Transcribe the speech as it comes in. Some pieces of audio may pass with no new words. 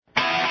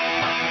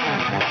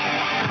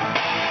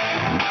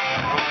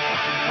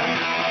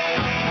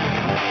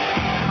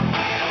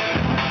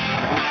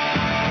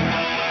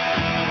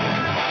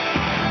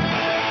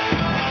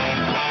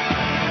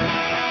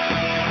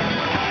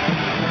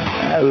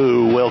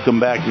welcome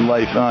back to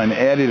Life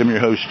Unadded. I'm your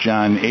host,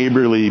 John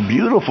Aberly.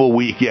 Beautiful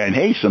weekend.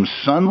 Hey, some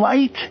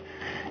sunlight,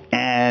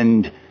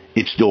 and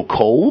it's still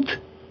cold,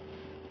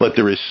 but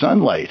there is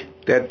sunlight.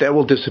 That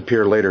will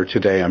disappear later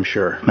today, I'm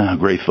sure.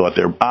 Great thought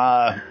there.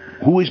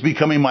 Who is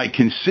becoming my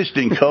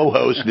consistent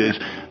co-host is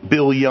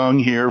Bill Young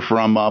here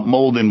from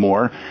Mold &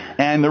 More.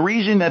 And the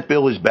reason that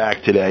Bill is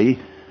back today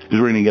is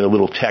we're going to get a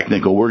little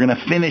technical. We're going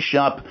to finish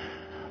up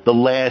the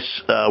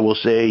last, we'll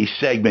say,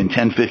 segment,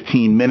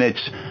 10-15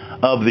 minutes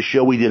of the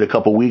show we did a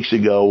couple weeks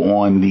ago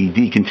on the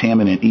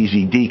decontaminant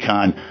Easy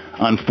Decon.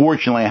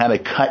 Unfortunately, I had to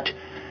cut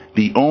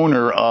the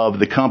owner of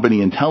the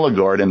company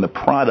IntelliGuard and the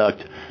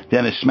product,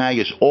 Dennis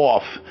Smagus,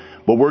 off.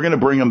 But we're going to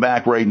bring him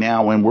back right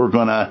now, and we're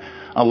going to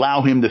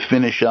allow him to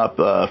finish up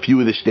a few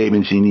of the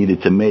statements he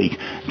needed to make.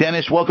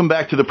 Dennis, welcome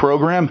back to the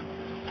program.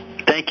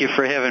 Thank you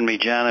for having me,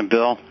 John and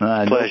Bill.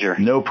 Pleasure.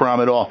 No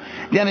problem at all.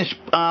 Dennis,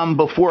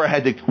 before I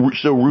had to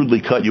so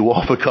rudely cut you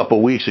off a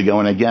couple weeks ago,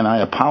 and again,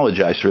 I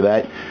apologize for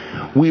that,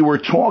 we were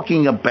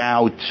talking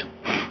about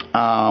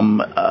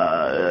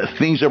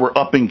things that were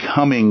up and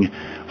coming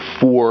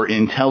for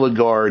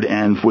IntelliGuard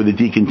and for the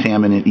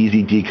decontaminant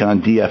Easy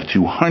Decon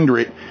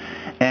DF200,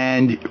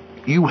 and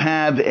you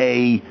have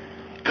a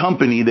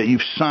company that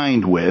you've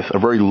signed with, a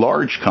very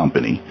large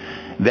company,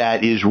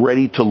 that is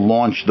ready to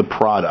launch the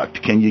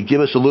product. Can you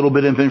give us a little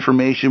bit of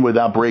information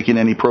without breaking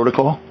any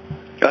protocol?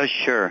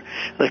 Sure.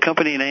 The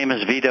company name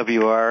is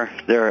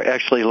VWR. They're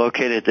actually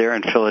located there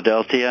in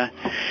Philadelphia.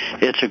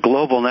 It's a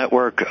global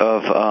network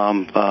of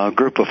a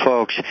group of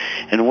folks,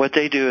 and what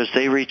they do is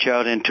they reach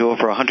out into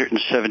over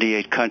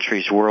 178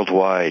 countries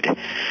worldwide.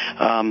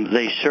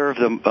 They serve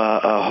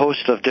a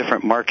host of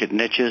different market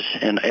niches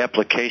and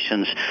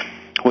applications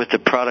with the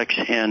products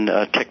and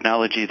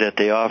technology that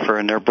they offer,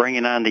 and they're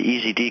bringing on the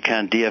Easy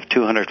Decon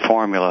DF200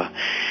 formula.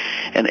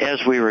 And as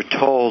we were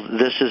told,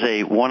 this is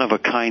a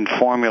one-of-a-kind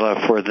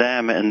formula for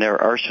them and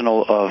their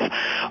arsenal of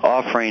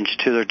offerings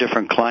to their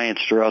different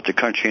clients throughout the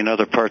country and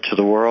other parts of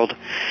the world.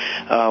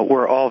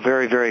 We're all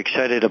very, very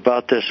excited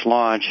about this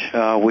launch.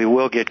 We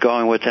will get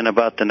going within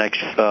about the next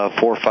 4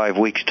 or 5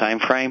 weeks time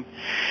frame.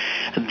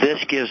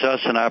 This gives us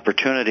an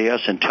opportunity,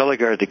 us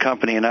IntelliGuard, the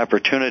company, an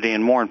opportunity,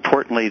 and more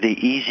importantly, the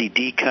Easy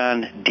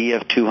Decon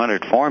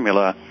DF200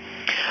 formula,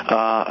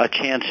 a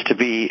chance to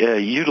be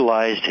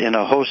utilized in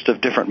a host of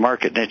different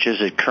market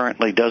niches it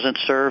currently doesn't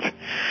serve,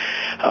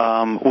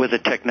 with a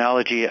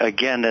technology,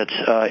 again, that's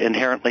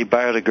inherently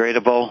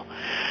biodegradable,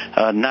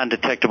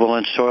 non-detectable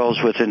in soils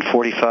within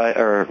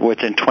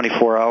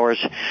 24 hours.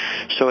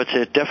 So it's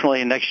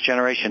definitely a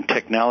next-generation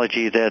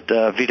technology that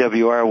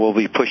VWR will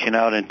be pushing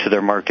out into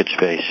their market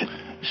space.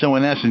 So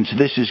in essence,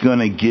 this is going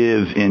to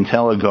give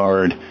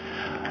IntelliGuard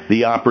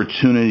the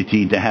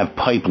opportunity to have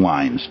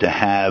pipelines, to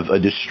have a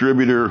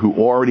distributor who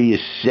already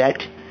is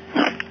set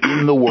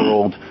in the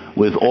world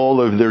with all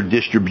of their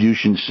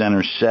distribution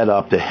centers set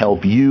up to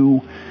help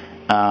you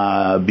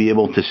be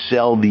able to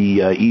sell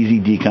the Easy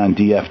Decon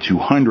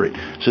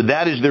DF200. So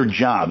that is their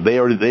job.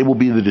 They will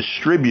be the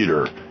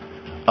distributor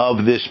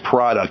of this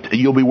product.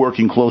 You'll be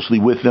working closely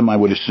with them, I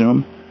would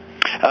assume?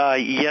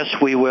 Yes,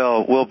 we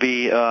will. We'll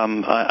be,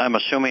 I'm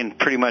assuming,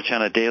 pretty much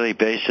on a daily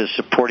basis,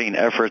 supporting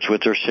efforts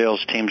with their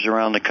sales teams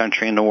around the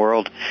country and the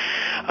world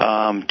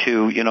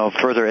to,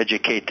 further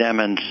educate them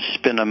and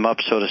spin them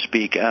up, so to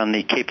speak, on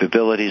the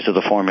capabilities of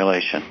the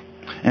formulation.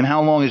 And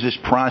how long is this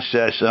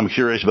process? I'm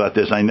curious about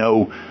this. I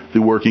know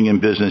through working in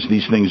business,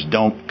 these things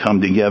don't come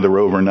together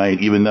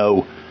overnight, even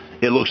though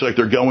it looks like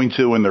they're going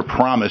to and they're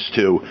promised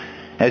to.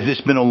 Has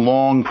this been a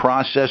long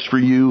process for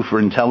you,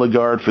 for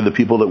IntelliGuard, for the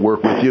people that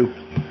work with you?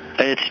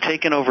 It's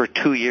taken over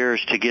 2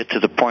 years to get to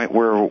the point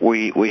where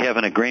we have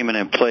an agreement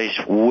in place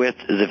with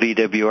the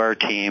VWR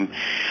team.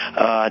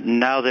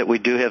 Now that we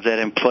do have that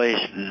in place,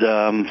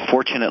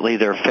 fortunately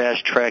they're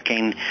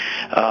fast-tracking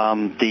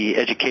the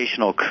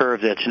educational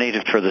curve that's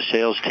needed for the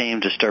sales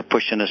team to start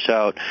pushing this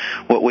out,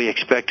 what we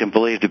expect and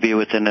believe to be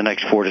within the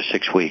next 4 to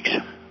 6 weeks.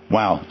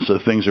 Wow, so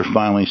things are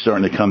finally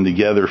starting to come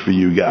together for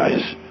you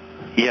guys.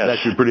 Yes.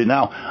 That's pretty.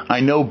 Now,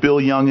 I know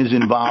Bill Young is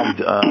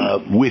involved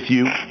with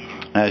you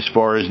as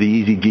far as the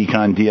Easy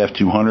Decon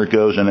DF200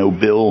 goes. I know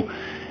Bill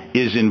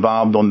is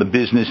involved on the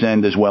business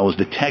end as well as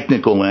the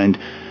technical end.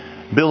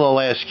 Bill, I'll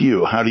ask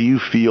you, how do you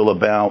feel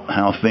about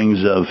how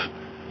things have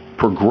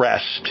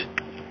progressed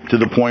to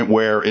the point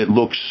where it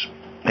looks,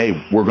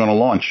 hey, we're going to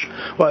launch?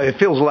 Well, it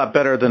feels a lot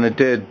better than it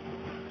did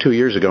 2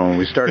 years ago when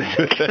we started.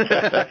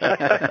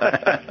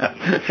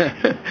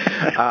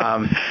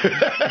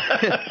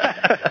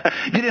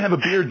 You didn't have a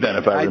beard then,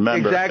 if I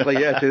remember. Exactly,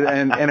 yes,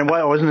 and it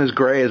wasn't as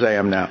gray as I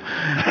am now.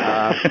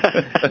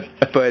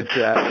 But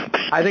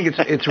I think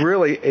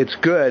it's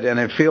good, and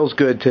it feels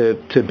good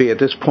to be at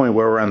this point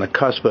where we're on the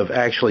cusp of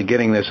actually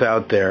getting this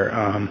out there.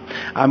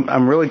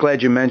 I'm really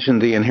glad you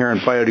mentioned the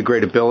inherent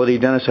biodegradability,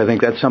 Dennis. I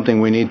think that's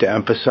something we need to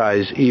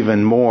emphasize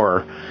even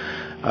more.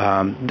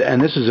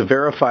 And this is a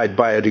verified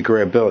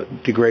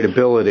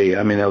biodegradability.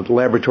 I mean,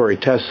 laboratory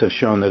tests have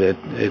shown that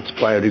it's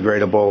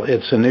biodegradable.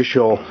 Its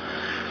initial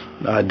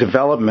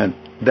development,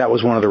 that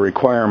was one of the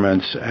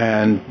requirements,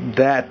 and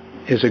that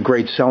is a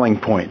great selling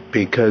point,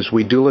 because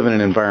we do live in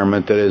an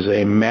environment that is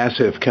a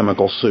massive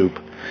chemical soup.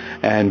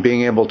 And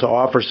being able to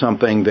offer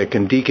something that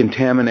can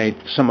decontaminate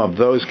some of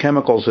those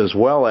chemicals as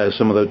well as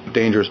some of the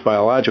dangerous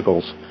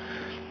biologicals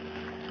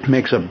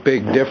makes a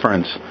big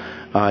difference.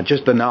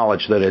 Just the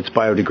knowledge that it's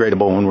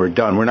biodegradable when we're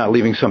done. We're not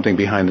leaving something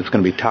behind that's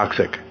going to be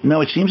toxic.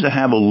 No, it seems to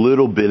have a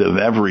little bit of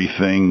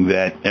everything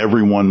that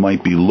everyone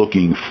might be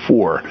looking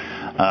for.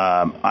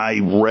 I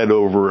read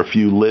over a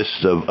few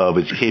lists of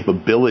its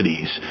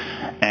capabilities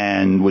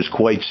and was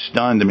quite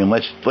stunned. I mean,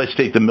 let's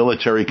take the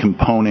military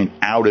component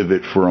out of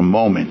it for a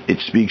moment. It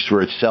speaks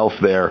for itself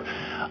there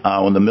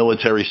on the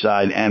military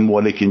side, and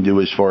what it can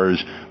do as far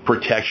as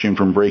protection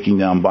from breaking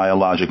down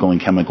biological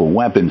and chemical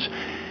weapons.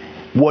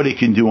 What it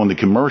can do on the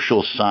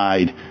commercial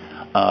side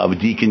of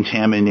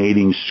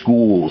decontaminating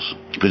schools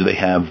because they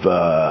have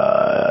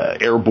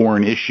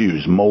airborne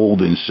issues,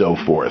 mold and so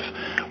forth.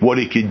 What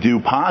it could do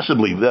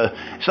possibly,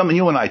 something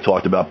you and I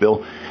talked about,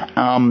 Bill,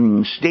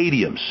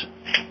 stadiums,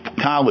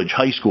 college,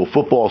 high school,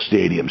 football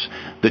stadiums,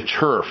 the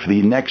turf,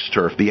 the next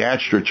turf, the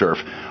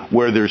AstroTurf,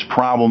 where there's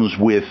problems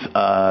with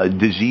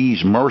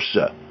disease,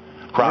 MRSA,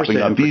 cropping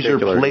up. These are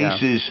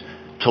places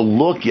to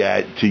look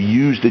at to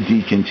use the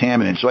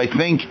decontaminant. So I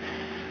think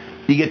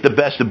you get the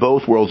best of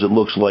both worlds, it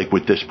looks like,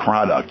 with this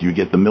product. You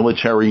get the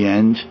military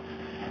end,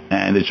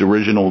 and its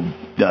original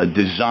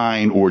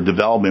design or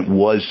development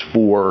was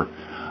for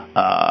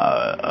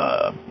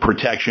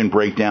protection,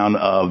 breakdown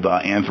of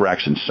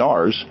anthrax and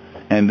SARS.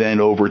 And then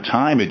over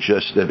time, it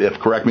just,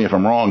 correct me if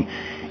I'm wrong,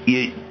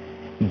 it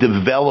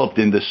developed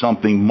into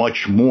something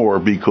much more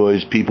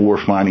because people were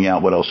finding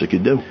out what else it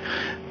could do.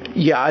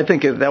 Yeah, I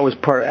think that was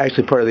part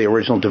of the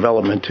original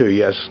development too.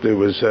 Yes, there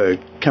was a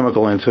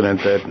chemical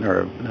incident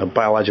or a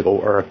biological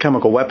or a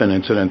chemical weapon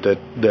incident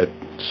that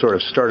sort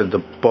of started the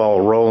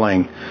ball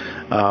rolling.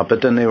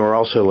 But then they were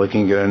also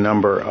looking at a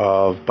number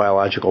of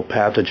biological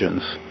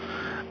pathogens.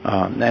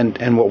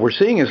 And what we're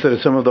seeing is that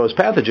some of those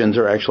pathogens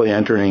are actually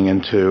entering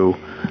into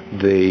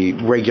the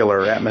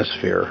regular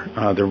atmosphere,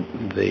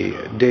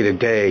 the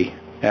day-to-day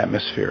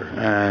atmosphere,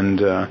 and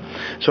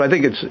so I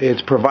think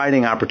it's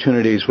providing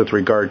opportunities with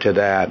regard to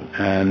that,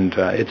 and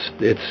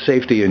its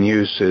safety and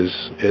use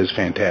is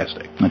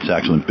fantastic. That's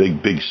excellent,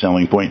 big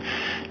selling point.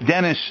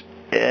 Dennis,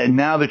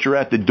 now that you're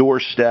at the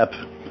doorstep,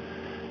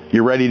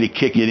 you're ready to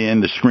kick it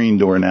in, the screen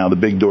door now. The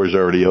big door's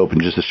already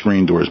open, just the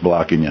screen door's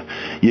blocking you.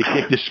 You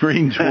kick the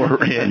screen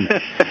door in.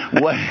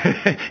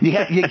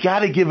 You got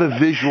to give a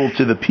visual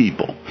to the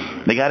people.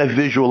 They got to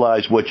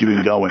visualize what you've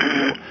been going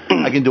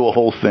through. I can do a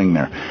whole thing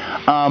there.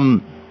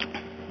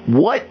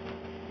 What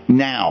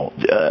now?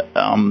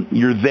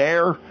 You're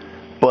there,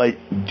 but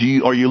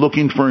are you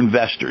looking for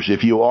investors?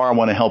 If you are, I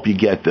want to help you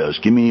get those.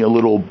 Give me a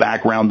little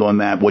background on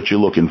that, what you're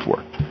looking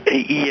for.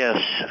 Yes.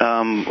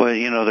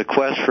 Well, the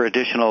quest for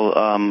additional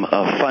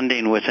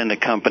funding within the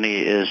company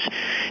is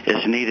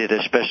needed,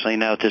 especially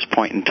now at this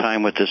point in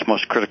time with this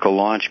most critical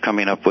launch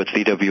coming up with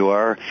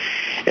VWR,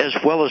 as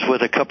well as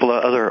with a couple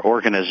of other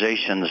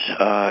organizations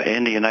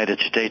in the United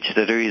States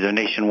that are either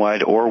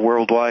nationwide or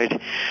worldwide.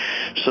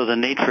 So the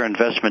need for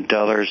investment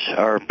dollars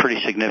are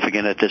pretty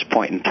significant at this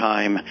point in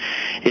time.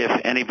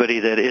 If anybody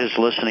that is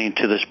listening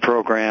to this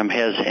program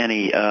has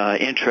any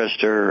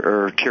interest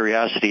or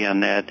curiosity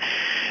on that,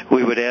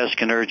 we would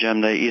ask and urge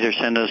them to either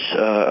send us,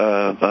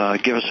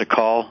 give us a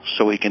call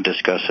so we can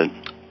discuss it.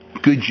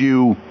 Could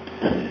you,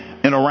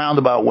 in a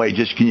roundabout way,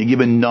 can you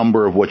give a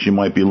number of what you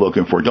might be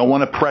looking for? Don't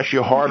want to press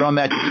you hard on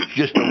that,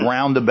 just a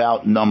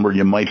roundabout number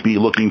you might be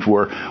looking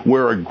for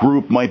where a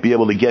group might be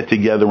able to get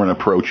together and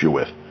approach you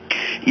with.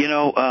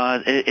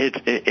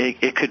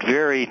 It could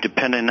vary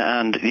depending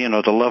on,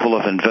 the level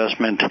of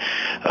investment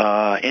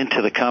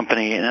into the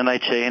company. And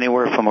I'd say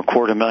anywhere from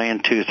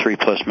 $250,000 to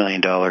 $3+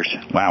 million.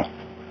 Wow.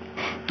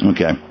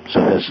 Okay. So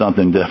that's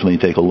something definitely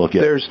take a look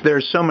at.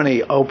 There's so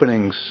many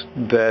openings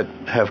that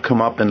have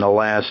come up in the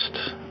last,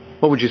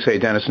 what would you say,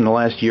 Dennis, in the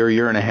last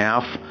year and a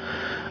half?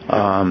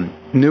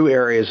 New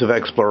areas of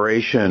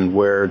exploration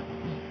where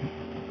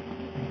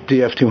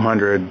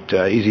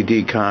DF200, Easy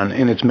Decon,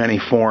 in its many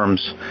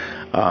forms,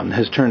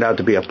 has turned out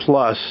to be a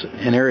plus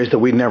in areas that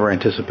we'd never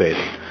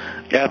anticipated.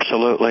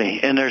 Absolutely,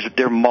 and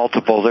there are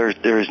multiple.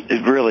 There's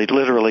really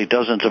literally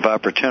dozens of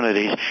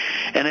opportunities,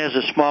 and as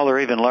a small or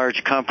even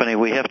large company,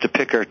 we have to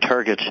pick our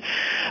targets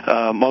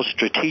most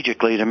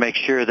strategically to make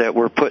sure that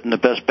we're putting the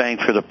best bang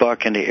for the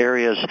buck in the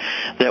areas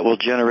that will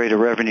generate a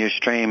revenue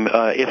stream,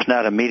 if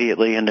not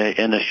immediately in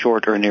the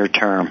short or near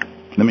term.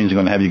 That means they're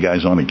going to have you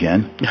guys on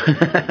again?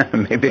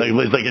 Maybe.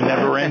 Like a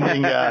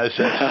never-ending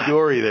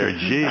story there.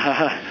 Gee.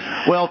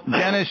 Well,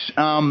 Dennis,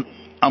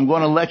 I'm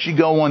going to let you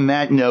go on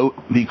that note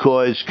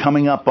because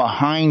coming up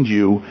behind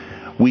you,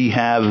 we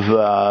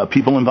have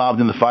people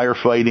involved in the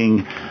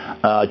firefighting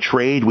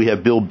trade. We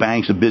have Bill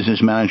Banks, a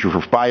business manager for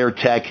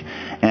FireTech,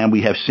 and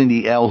we have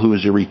Cindy L., who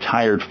is a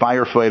retired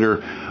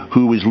firefighter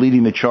who is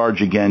leading the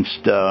charge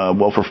against,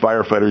 for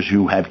firefighters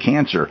who have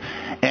cancer.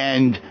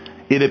 And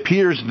it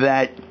appears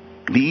that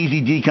the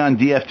Easy Decon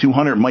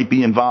DF200 might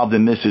be involved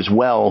in this as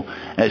well,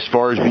 as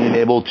far as being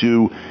able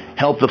to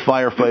help the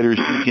firefighters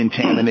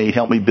decontaminate,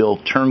 help me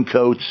build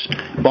turncoats,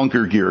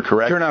 bunker gear,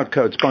 correct? Turnout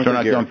coats,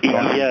 bunker gear.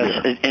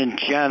 Yes, and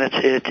John,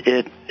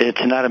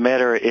 it's not a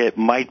matter it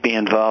might be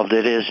involved.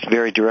 It is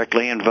very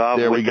directly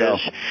involved with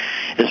this,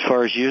 as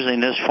far as using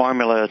this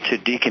formula to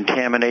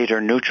decontaminate or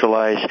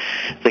neutralize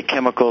the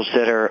chemicals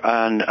that are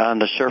on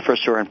the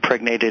surface or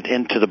impregnated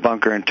into the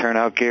bunker and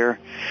turnout gear,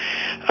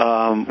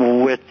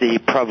 with the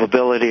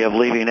probability of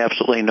leaving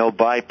absolutely no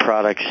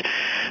byproducts,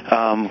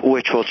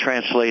 which will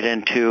translate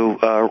into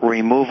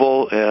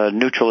removal,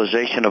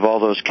 neutralization of all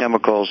those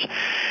chemicals,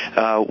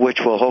 which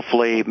will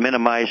hopefully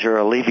minimize or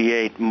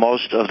alleviate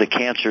most of the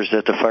cancers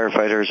that the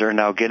firefighters are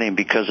now getting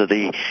because of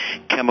the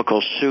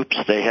chemical soups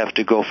they have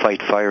to go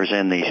fight fires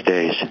in these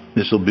days.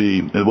 This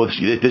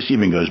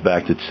even goes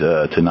back to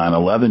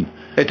 9/11.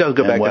 It does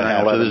go back to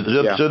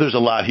 9/11. So there's a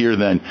lot here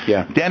then.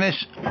 Yeah.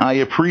 Dennis, I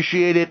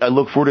appreciate it. I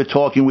look forward to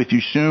talking with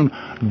you soon.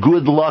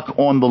 Good luck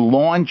on the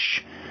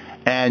launch.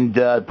 And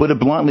put it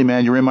bluntly,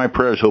 man, you're in my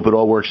prayers. Hope it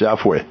all works out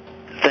for you.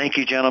 Thank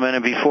you, gentlemen.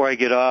 And before I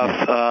get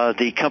off,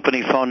 the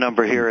company phone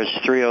number here is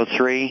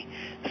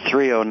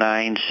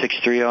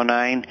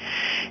 303-309-6309.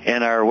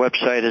 And our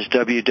website is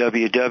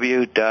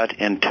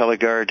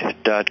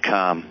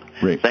www.intelligard.com.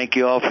 Great. Thank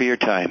you all for your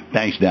time.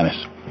 Thanks, Dennis.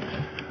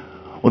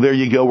 Well, there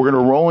you go. We're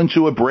going to roll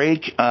into a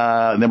break,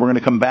 then we're going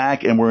to come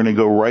back, and we're going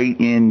to go right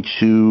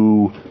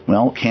into,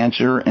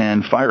 cancer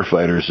and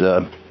firefighters.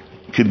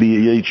 It should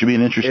be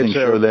an interesting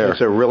show there.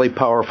 It's a really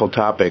powerful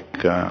topic.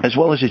 As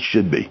well as it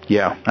should be.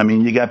 Yeah. I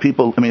mean, you got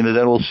people,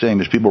 that old saying,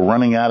 there's people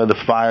running out of the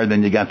fire,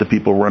 then you got the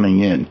people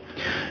running in.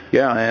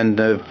 Yeah, and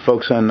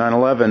folks on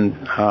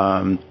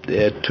 9/11,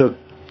 it took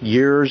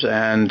years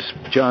and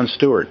Jon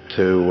Stewart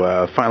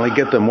to finally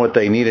get them what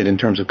they needed in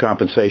terms of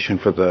compensation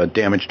for the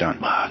damage done.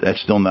 That's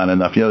still not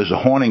enough. There's a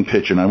haunting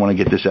picture, and I want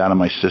to get this out of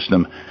my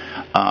system.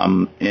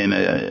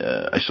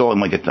 I saw it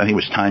in I think it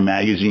was Time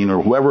Magazine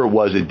or whoever it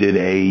was that did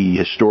a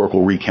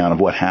historical recount of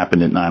what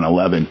happened at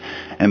 9/11.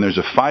 And there's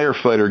a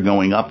firefighter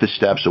going up the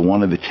steps of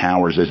one of the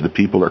towers as the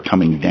people are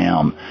coming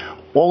down.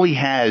 All he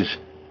has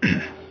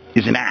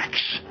is an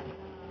axe.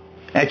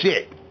 That's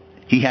it.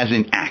 He has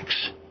an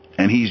axe.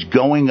 And he's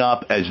going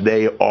up as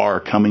they are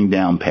coming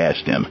down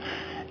past him.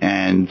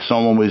 And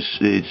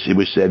it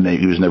was said that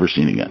he was never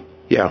seen again.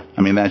 Yeah.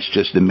 That's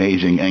just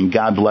amazing. And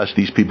God bless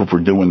these people for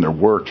doing their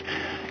work.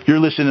 You're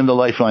listening to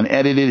Life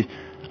Unedited.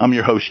 I'm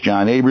your host,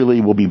 John Aberly.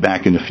 We'll be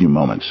back in a few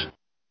moments.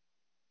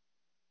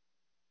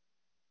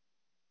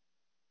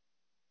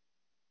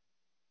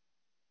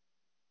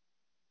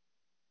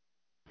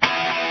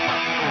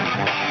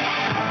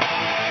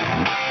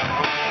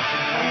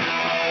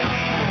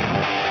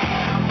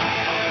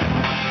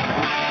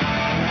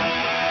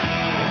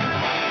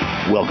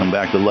 Welcome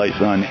back to Life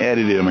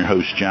Unedited. I'm your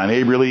host, John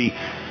Aberly.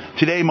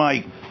 Today,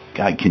 my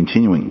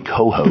continuing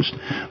co-host,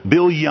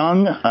 Bill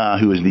Young,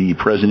 who is the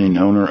president and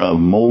owner of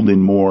Mold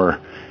and More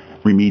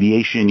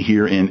Remediation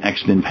here in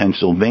Exton,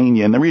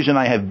 Pennsylvania. And the reason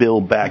I have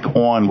Bill back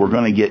on, we're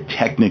going to get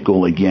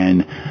technical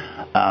again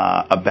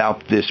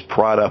about this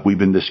product we've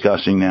been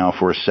discussing now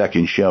for a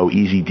second show,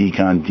 Easy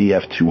Decon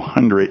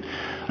DF200.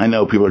 I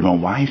know people are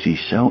going, why is he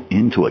so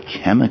into a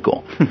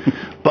chemical?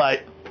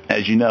 But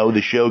as you know,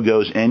 the show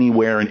goes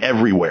anywhere and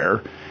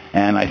everywhere,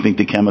 and I think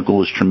the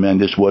chemical is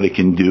tremendous, what it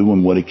can do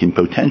and what it can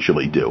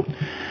potentially do.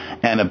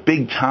 And a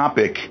big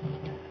topic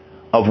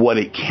of what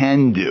it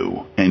can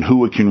do and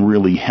who it can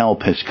really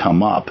help has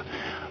come up.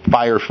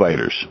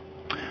 Firefighters.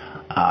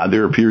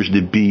 There appears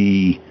to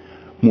be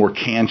more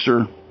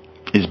cancer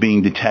is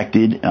being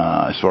detected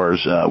as far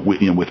as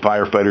with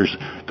firefighters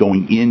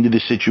going into the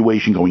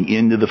situation, going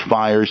into the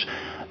fires.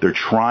 They're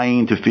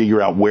trying to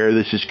figure out where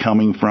this is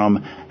coming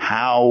from,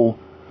 how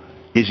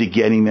is it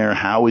getting there?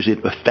 How is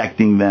it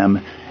affecting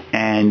them?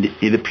 And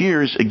it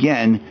appears,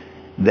 again,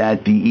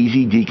 that the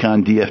Easy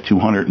Decon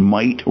DF200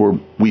 might, or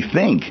we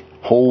think,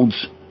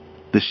 holds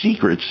the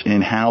secrets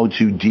in how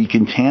to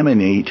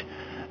decontaminate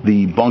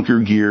the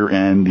bunker gear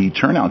and the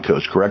turnout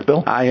coats. Correct,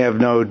 Bill? I have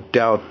no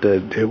doubt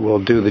that it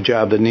will do the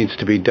job that needs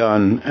to be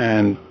done,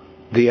 and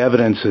the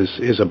evidence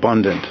is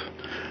abundant.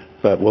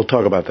 But we'll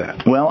talk about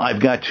that. Well,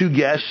 I've got two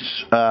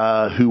guests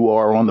who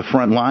are on the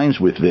front lines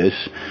with this,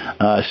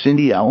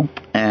 Cindy L.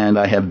 and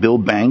I have Bill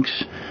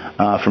Banks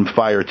from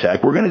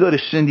FireTech. We're going to go to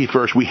Cindy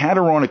first. We had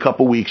her on a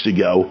couple weeks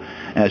ago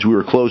as we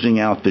were closing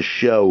out the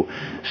show.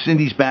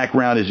 Cindy's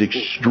background is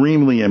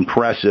extremely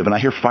impressive, and I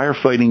hear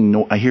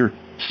firefighting, I hear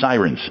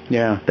sirens.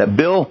 Yeah. That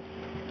Bill,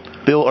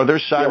 are there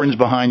sirens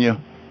behind you?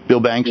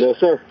 Bill Banks? No,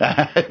 sir.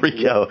 There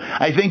we go.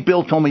 I think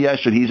Bill told me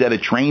yesterday he's at a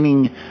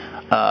training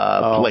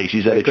place.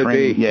 He's at a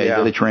training. He's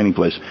at a training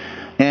place.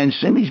 And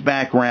Cindy's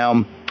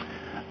background,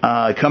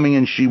 coming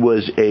in, she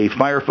was a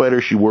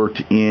firefighter. She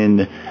worked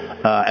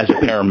as a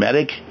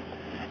paramedic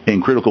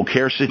in critical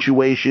care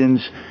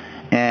situations,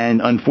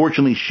 and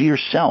unfortunately, she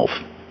herself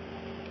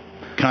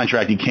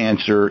contracted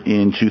cancer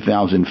in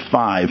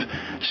 2005.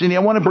 Cindy, I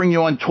want to bring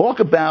you on. Talk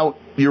about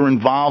your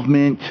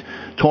involvement.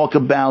 Talk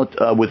about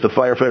with the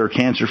Firefighter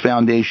Cancer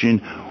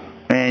Foundation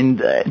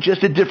and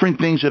just the different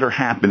things that are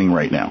happening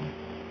right now.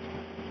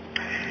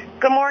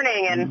 Good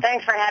morning, and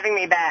thanks for having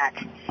me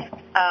back.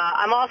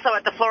 I'm also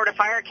at the Florida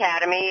Fire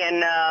Academy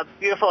in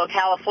beautiful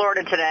Ocala,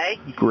 Florida today.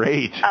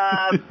 Great.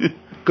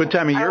 Good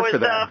time of year for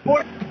that.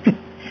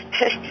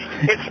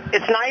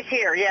 It's nice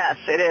here. Yes,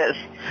 it is.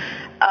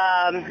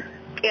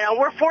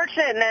 We're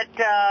fortunate in that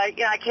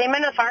I came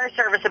into the fire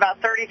service about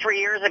 33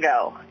 years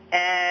ago,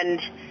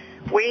 and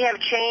we have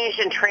changed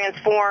and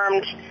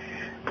transformed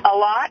a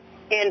lot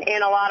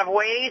in a lot of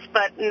ways,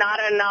 but not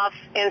enough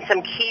in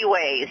some key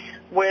ways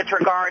with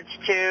regards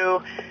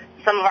to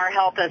some of our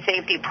health and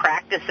safety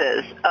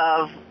practices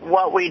of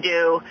what we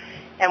do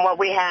and what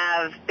we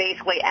have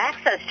basically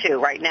access to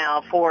right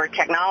now for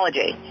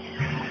technology.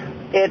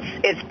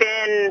 It's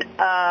been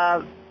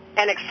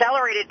an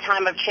accelerated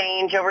time of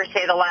change over,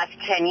 say, the last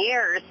 10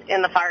 years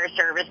in the fire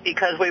service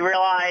because we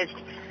realized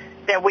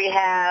that we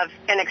have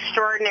an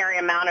extraordinary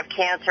amount of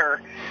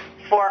cancer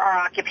for our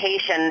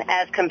occupation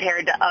as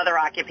compared to other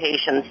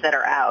occupations that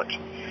are out.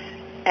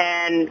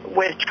 And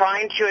with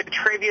trying to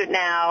attribute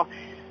now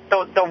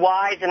the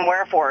whys and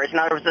wherefores, in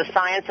other words, the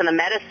science and the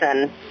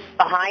medicine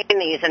behind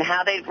these and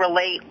how they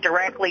relate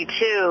directly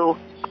to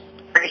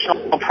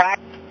operational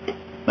practice.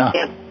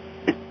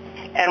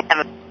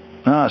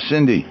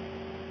 Cindy.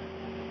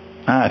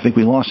 I think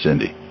we lost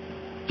Cindy.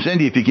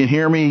 Cindy, if you can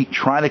hear me,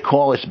 try to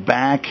call us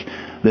back.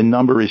 The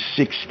number is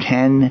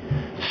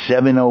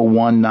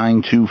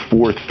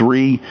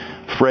 610-701-9243.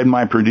 Fred,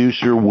 my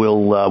producer,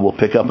 will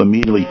pick up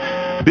immediately.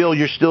 Bill,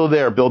 you're still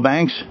there. Bill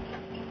Banks?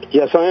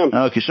 Yes, I am.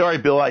 Okay, sorry,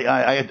 Bill.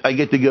 I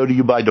get to go to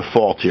you by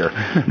default here.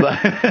 But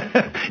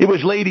it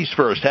was ladies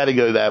first. Had to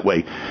go that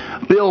way.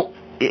 Bill,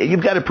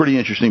 you've got a pretty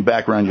interesting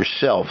background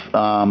yourself.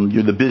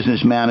 You're the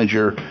business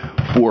manager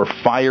for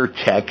Fire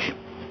Tech.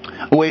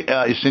 Oh, wait,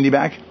 is Cindy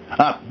back?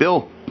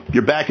 Bill,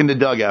 you're back in the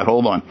dugout.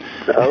 Hold on.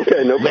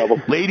 Okay, no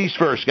problem. Ladies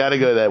first. Got to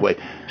go that way.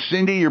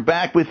 Cindy, you're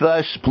back with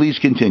us. Please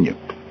continue.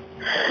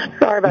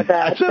 Sorry about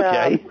that. That's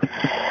okay.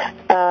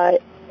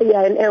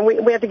 And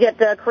we have to get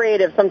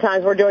creative.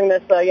 Sometimes we're doing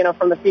this,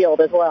 from the field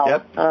as well.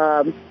 Yep.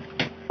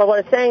 But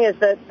what I'm saying is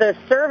that the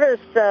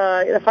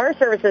fire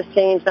service has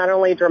changed not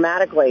only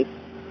dramatically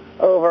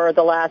over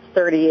the last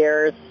 30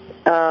 years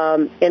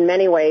in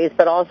many ways,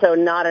 but also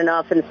not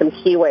enough in some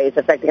key ways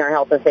affecting our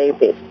health and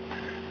safety.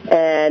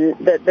 And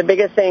the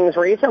biggest things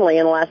recently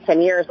in the last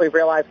 10 years, we've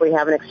realized we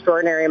have an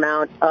extraordinary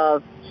amount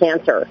of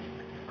cancer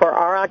for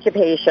our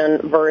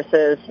occupation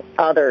versus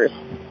others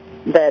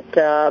that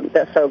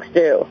folks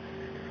do.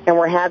 And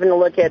we're having to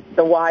look at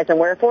the whys and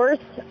wherefores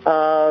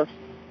of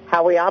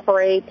how we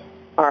operate,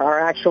 our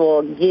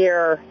actual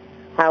gear,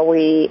 how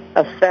we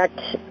affect,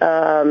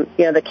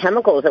 the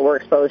chemicals that we're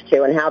exposed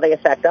to and how they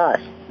affect us.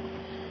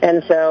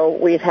 And so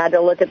we've had to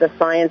look at the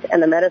science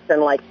and the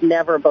medicine like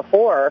never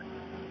before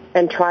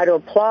and try to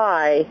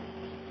apply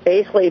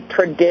basically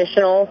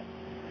traditional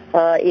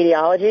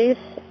etiologies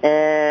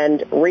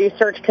and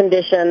research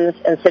conditions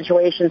and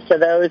situations to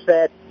those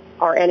that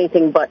are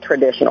anything but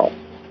traditional.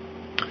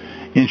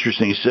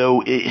 Interesting.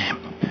 So you're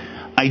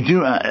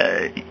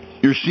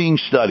seeing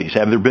studies.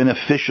 Have there been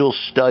official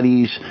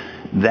studies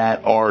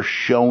that are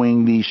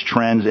showing these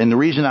trends? And the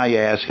reason I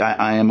ask,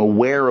 I am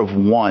aware of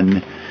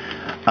one.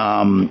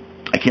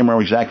 I can't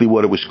remember exactly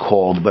what it was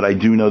called, but I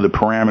do know the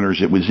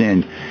parameters it was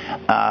in.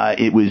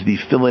 It was the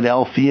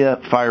Philadelphia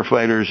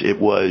firefighters. It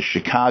was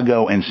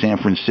Chicago and San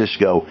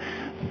Francisco.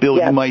 Bill,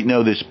 yes. You might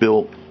know this,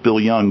 Bill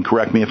Young.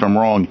 Correct me if I'm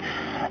wrong.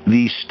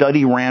 The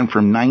study ran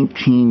from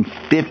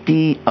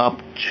 1950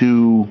 up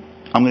to,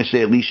 I'm going to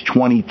say at least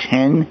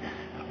 2010,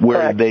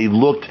 where Correct. they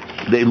looked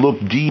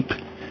deep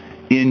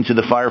into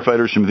the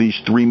firefighters from these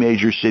three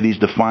major cities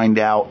to find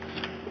out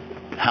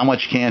how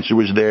much cancer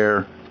was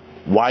there,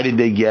 why did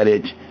they get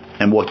it,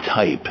 and what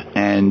type.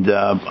 And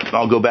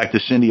I'll go back to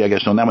Cindy, I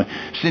guess, on that one.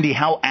 Cindy,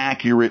 how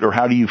accurate or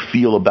how do you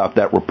feel about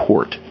that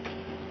report?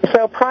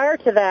 So prior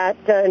to that,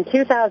 in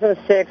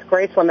 2006,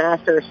 Grace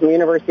LeMasters from the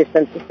University of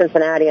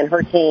Cincinnati and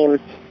her team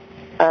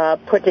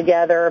put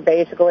together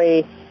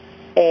basically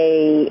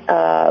an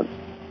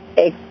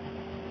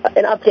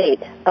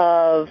update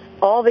of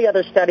all the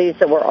other studies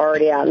that were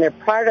already out. And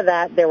prior to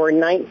that, there were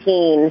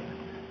 19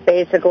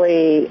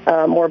 basically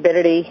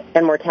morbidity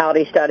and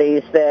mortality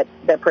studies that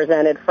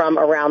presented from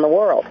around the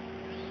world.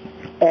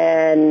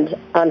 And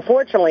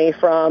unfortunately,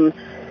 from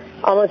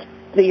almost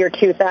the year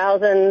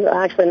 2000,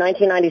 actually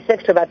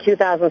 1996 to about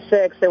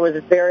 2006, there was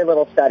very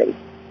little study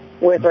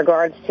with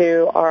regards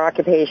to our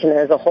occupation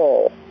as a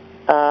whole.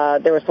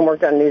 There was some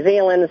work done in New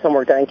Zealand, some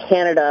work done in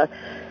Canada,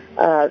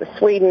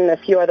 Sweden, a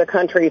few other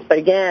countries. But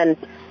again,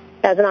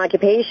 as an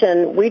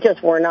occupation, we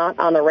just were not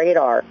on the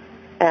radar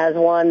as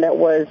one that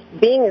was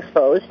being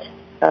exposed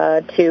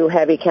to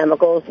heavy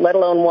chemicals, let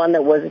alone one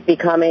that was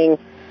becoming,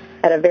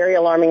 at a very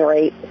alarming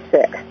rate,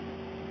 sick.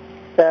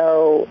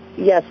 So,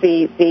 yes,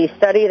 the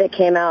study that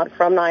came out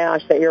from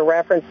NIOSH that you're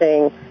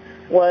referencing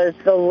was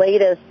the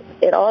latest.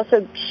 It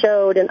also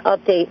showed an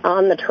update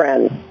on the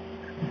trends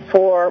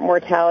for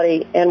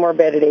mortality and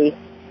morbidity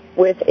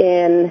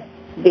within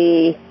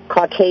the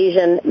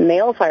Caucasian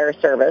male fire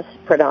service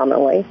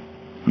predominantly,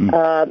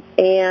 So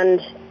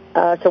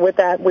with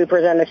that, we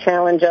present a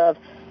challenge of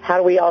how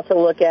do we also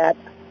look at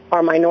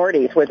our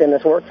minorities within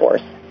this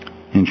workforce?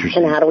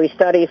 Interesting. And how do we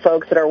study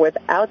folks that are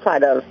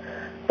outside of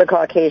the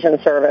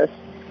Caucasian service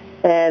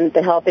and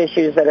the health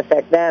issues that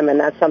affect them? And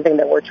that's something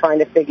that we're trying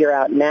to figure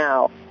out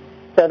now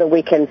so that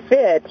we can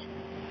fit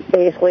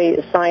basically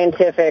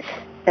scientific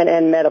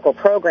and medical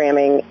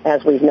programming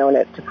as we've known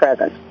it to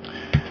present.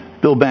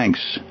 Bill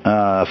Banks.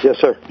 Yes,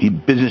 sir.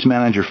 Business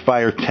manager,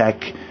 Fire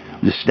Tech,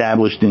 was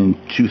established in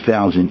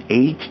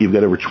 2008. You've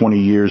got over 20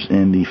 years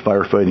in the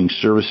firefighting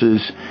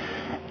services.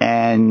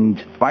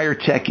 And Fire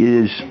Tech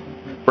is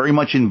very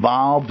much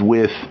involved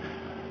with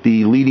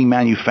the leading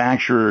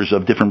manufacturers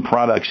of different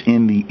products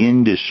in the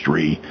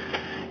industry.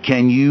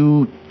 Can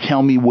you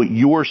tell me what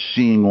you're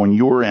seeing on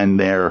your end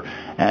there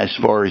as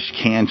far as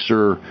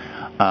cancer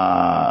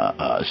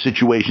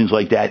situations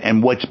like that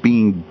and what's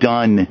being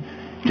done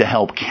to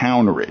help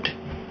counter it?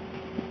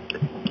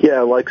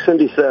 Yeah, like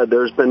Cindy said,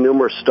 there's been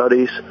numerous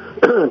studies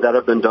that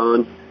have been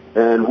done,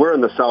 and we're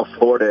in the South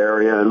Florida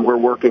area, and we're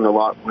working a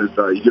lot with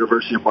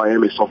University of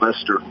Miami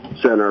Sylvester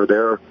Center.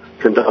 They're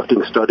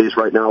conducting studies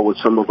right now with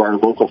some of our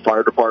local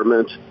fire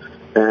departments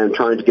and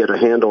trying to get a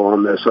handle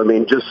on this. I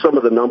mean, just some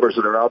of the numbers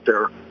that are out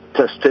there.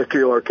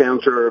 Testicular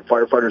cancer,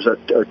 firefighters at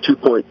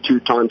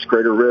 2.2 times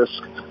greater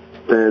risk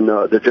than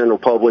the general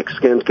public.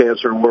 Skin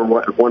cancer,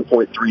 we're at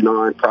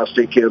 1.39.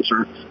 Prostate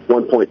cancer,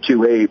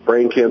 1.28.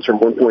 Brain cancer,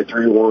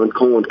 1.31.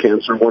 Colon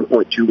cancer,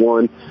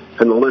 1.21.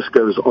 And the list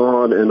goes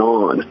on and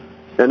on.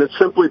 And it's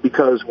simply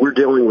because we're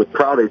dealing with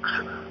products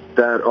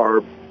that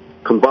are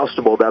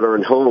combustible, that are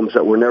in homes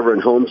that were never in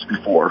homes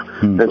before.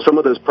 And some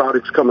of those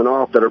products coming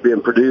off that are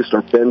being produced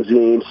are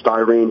benzene,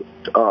 styrene,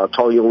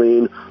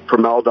 toluene,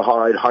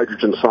 formaldehyde,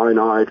 hydrogen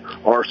cyanide,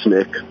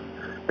 arsenic.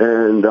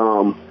 And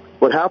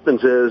what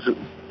happens is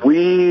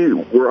we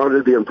were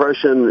under the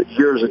impression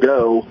years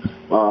ago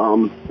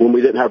when we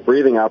didn't have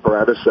breathing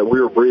apparatus that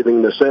we were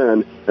breathing this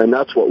in, and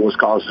that's what was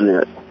causing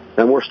it.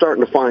 And we're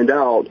starting to find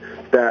out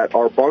that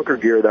our bunker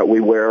gear that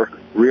we wear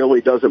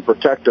really doesn't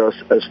protect us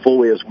as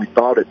fully as we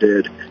thought it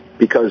did,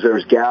 because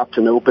there's gaps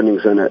and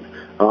openings in it.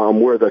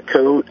 Where the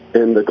coat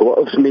and the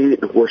gloves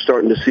meet, we're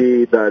starting to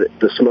see that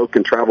the smoke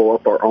can travel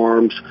up our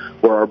arms.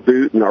 Where our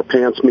boot and our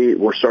pants meet,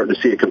 we're starting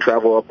to see it can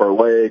travel up our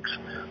legs.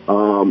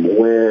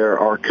 Where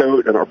our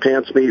coat and our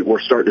pants meet,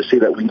 we're starting to see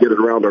that we can get it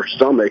around our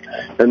stomach.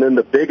 And then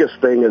the biggest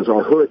thing is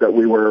our hood that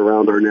we wear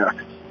around our neck.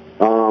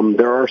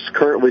 There are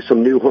currently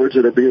some new hoods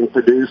that are being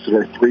produced that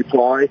are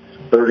 3-ply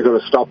that are going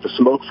to stop the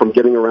smoke from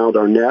getting around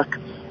our neck.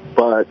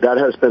 But that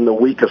has been the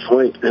weakest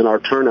link in our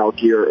turnout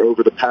gear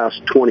over the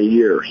past 20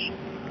 years.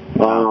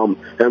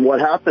 And what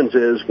happens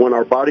is when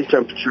our body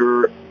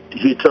temperature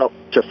heats up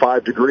to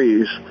 5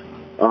 degrees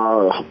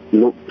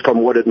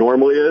from what it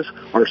normally is,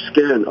 our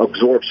skin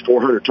absorbs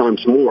 400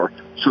 times more.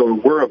 So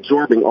we're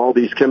absorbing all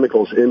these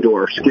chemicals into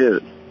our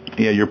skin.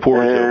 Yeah, your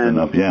pores open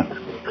up, yeah.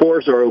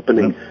 Pores are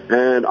opening.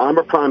 And I'm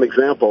a prime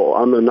example.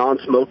 I'm a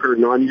non-smoker,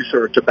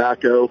 non-user of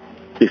tobacco.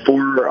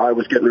 Before I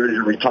was getting ready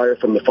to retire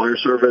from the fire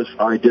service,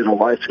 I did a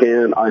life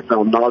scan. I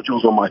found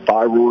nodules on my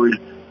thyroid.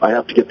 I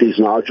have to get these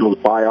nodules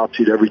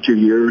biopsied every 2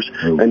 years.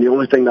 And the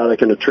only thing that I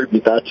can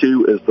attribute that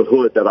to is the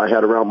hood that I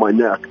had around my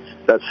neck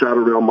that sat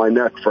around my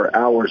neck for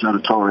hours at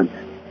a time.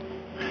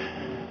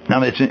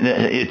 Now,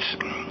 it's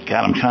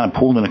God, I'm kind of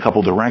pulled in a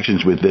couple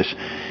directions with this.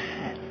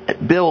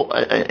 Bill,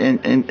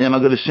 and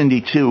I'll go to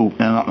Cindy too,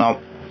 and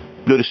I'll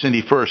go to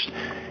Cindy first.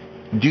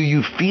 Do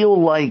you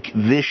feel like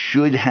this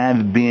should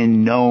have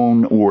been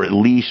known or at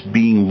least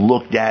being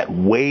looked at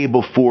way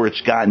before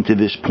it's gotten to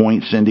this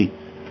point, Cindy?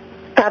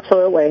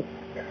 Absolutely.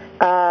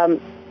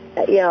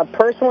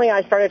 Personally,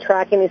 I started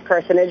tracking these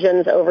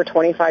carcinogens over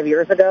 25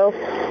 years ago.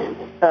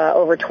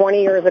 Over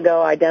 20 years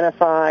ago, I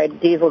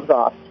identified diesel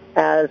exhaust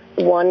as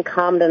one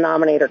common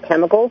denominator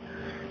chemical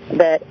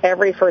that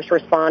every first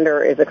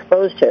responder is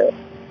exposed to.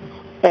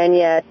 And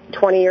yet,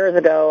 20 years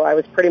ago, I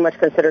was pretty much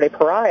considered a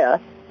pariah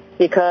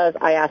because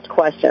I asked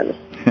questions.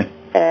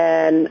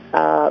 And,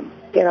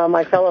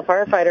 my fellow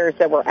firefighters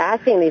that were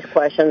asking these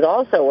questions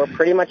also were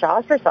pretty much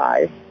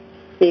ostracized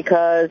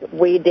because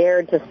we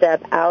dared to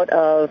step out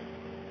of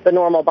the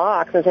normal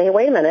box and say, hey,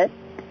 wait a minute,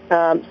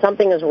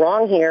 something is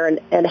wrong here,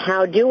 and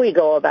how do we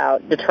go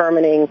about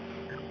determining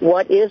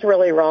what is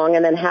really wrong,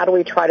 and then how do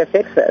we try to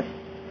fix this?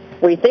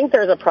 We think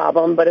there's a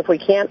problem, but if we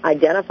can't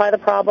identify the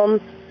problem,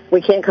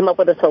 we can't come up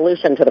with a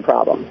solution to the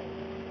problem.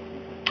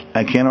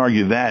 I can't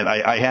argue that.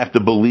 I have to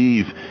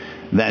believe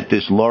that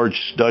this large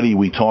study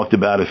we talked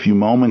about a few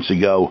moments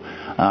ago,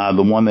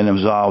 the one that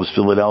involves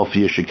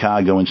Philadelphia,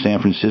 Chicago, and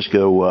San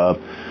Francisco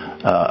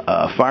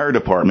fire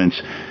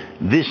departments,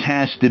 this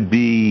has to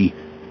be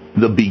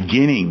the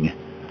beginning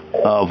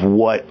of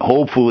what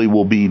hopefully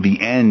will be the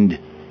end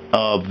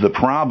of the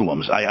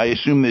problems. I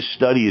assume this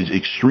study is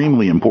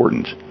extremely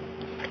important.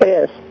 It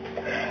is.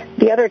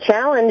 The other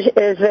challenge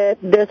is that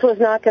this was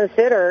not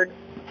considered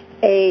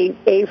a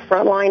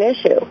frontline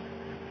issue.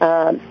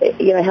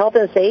 Health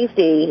and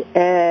safety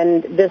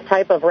and this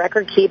type of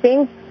record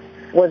keeping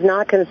was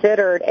not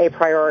considered a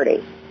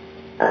priority.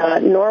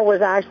 nor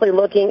was actually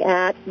looking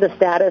at the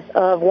status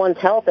of one's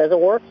health as a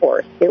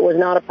workforce. It was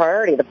not a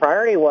priority. The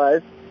priority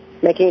was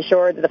making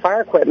sure that the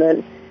fire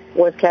equipment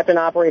was kept in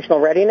operational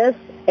readiness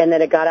and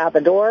that it got out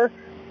the door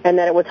and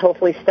that it was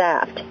hopefully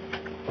staffed.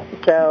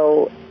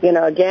 So,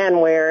 again,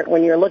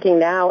 when you're looking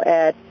now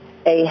at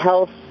a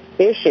health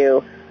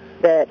issue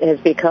that has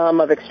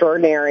become of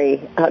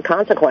extraordinary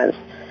consequence,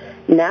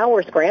 now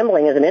we're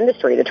scrambling as an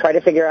industry to try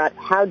to figure out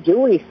how do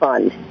we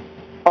fund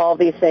all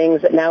these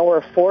things that now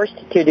we're forced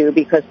to do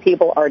because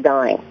people are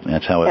dying.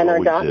 That's how it and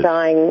always is. And they're not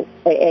dying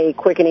a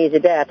quick and easy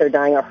death. They're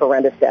dying a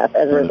horrendous death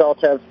as a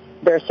result of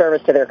their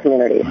service to their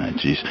communities.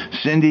 Geez.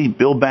 Cindy,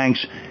 Bill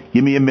Banks,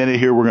 give me a minute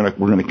here. We're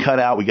gonna cut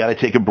out. We got to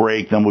take a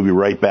break. Then we'll be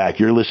right back.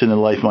 You're listening to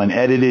Lifeline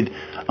Edited.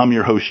 I'm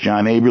your host,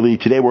 John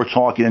Aberle. Today we're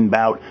talking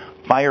about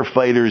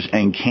firefighters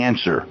and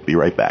cancer. Be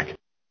right back.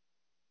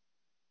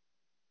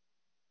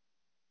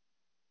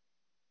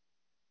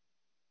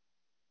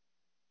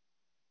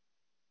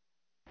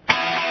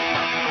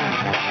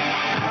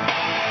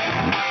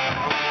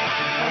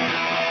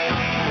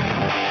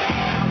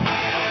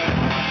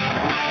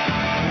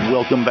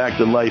 Welcome back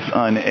to Life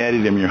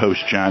Unedited. I'm your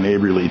host, John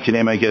Aberle.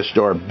 Today my guests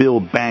are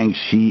Bill Banks.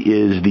 He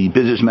is the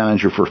business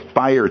manager for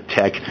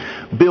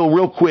FireTech. Bill,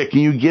 real quick, can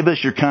you give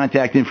us your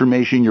contact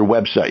information, your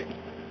website?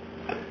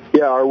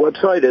 Yeah, our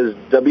website is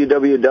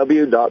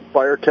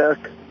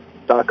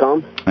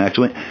www.firetech.com.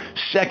 Excellent.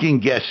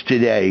 Second guest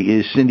today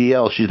is Cindy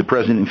L. She's the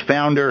president and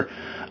founder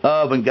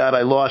of, and God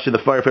I Lost, to the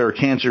Firefighter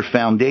Cancer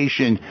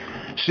Foundation.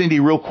 Cindy,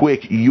 real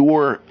quick,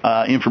 your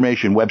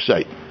information,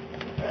 website.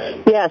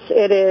 Yes,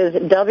 it is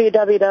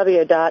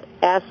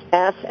www.ss,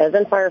 as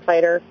in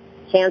firefighter,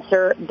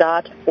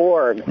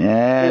 cancer.org. We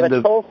have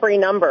a toll-free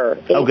number,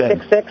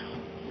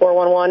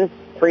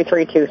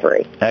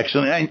 866-411-3323.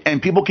 Excellent.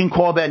 And people can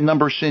call that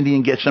number, Cindy,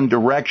 and get some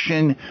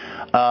direction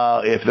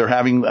if they're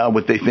having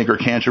what they think are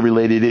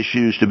cancer-related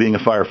issues to being a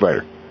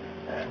firefighter.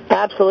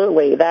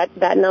 Absolutely.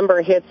 That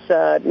number hits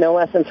no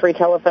less than 3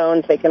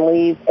 telephones. They can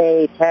leave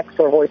a text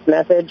or voice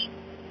message,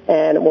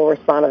 and we'll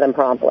respond to them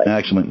promptly.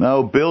 Excellent.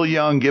 No, Bill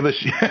Young, give us...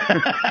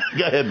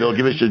 Go ahead, Bill.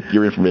 Give us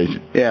your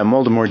information. Yeah,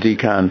 Moldemore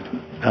Decon.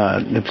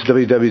 It's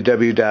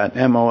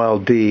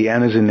www.mold,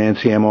 N as in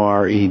Nancy,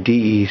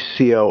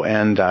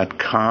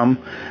 MOREDECON.com,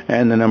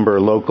 and the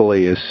number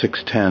locally is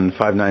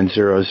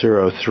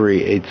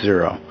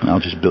 610-590-0380. I'll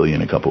just bill you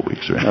in a couple of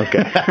weeks, right?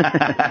 Okay.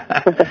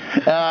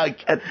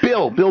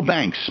 Bill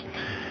Banks.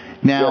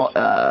 Now,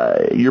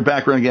 your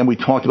background, again, we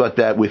talked about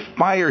that with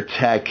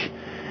FireTech,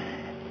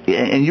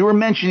 and you were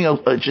mentioning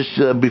just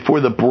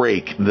before the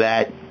break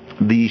that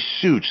the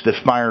suits that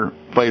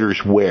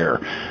firefighters wear,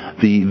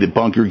 the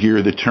bunker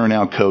gear, the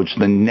turnout coats,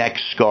 the neck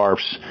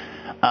scarves,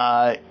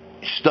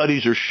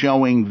 studies are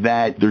showing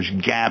that there's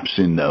gaps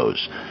in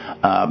those.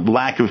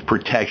 Lack of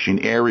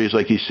protection, areas,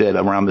 like you said,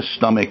 around the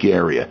stomach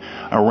area,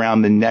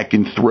 around the neck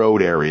and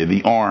throat area,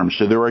 the arms.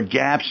 So there are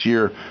gaps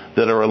here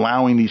that are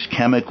allowing these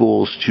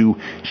chemicals to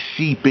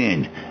seep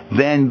in.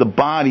 Then the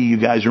body, you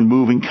guys are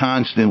moving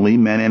constantly,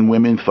 men and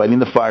women fighting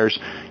the fires.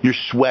 You're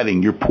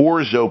sweating. Your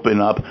pores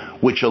open up,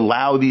 which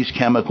allow these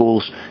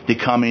chemicals to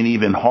come in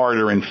even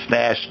harder and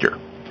faster.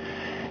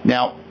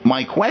 Now,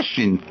 my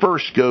question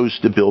first goes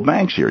to Bill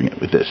Banks here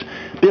with this.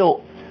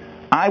 Bill,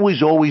 I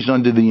was always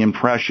under the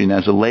impression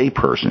as a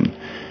layperson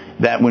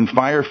that when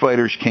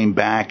firefighters came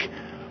back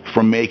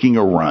from making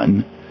a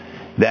run,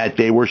 that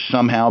they were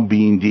somehow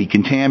being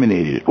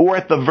decontaminated. Or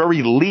at the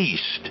very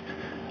least,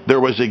 there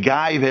was a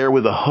guy there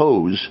with a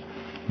hose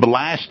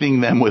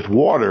blasting them with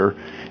water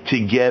to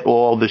get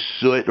all the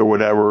soot or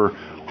whatever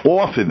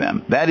off of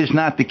them. That is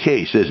not the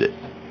case, is it?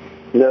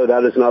 No,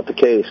 that is not the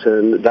case,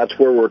 and that's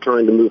where we're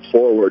trying to move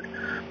forward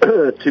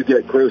to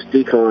get gross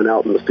decon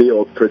out in the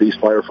field for these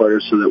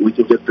firefighters so that we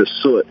can get this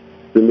soot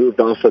removed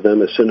off of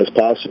them as soon as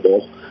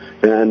possible,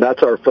 and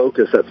that's our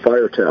focus at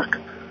FireTech.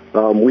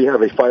 We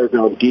have a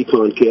fireground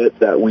decon kit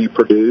that we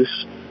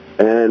produce,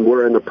 and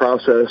we're in the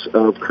process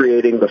of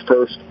creating the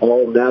first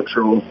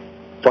all-natural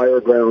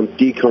fireground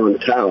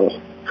decon towel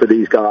for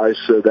these guys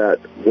so that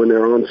when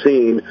they're on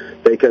scene,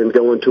 they can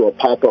go into a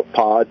pop-up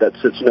pod that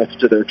sits next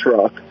to their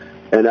truck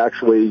and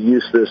actually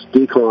use this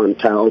decon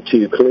towel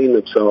to clean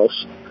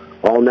themselves,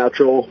 all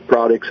natural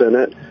products in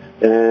it,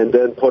 and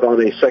then put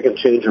on a second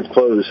change of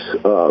clothes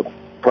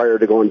prior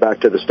to going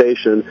back to the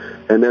station.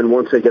 And then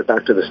once they get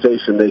back to the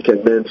station, they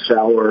can then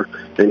shower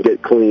and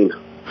get clean.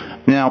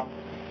 Now,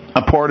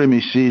 a part of me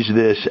sees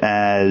this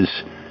as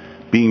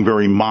being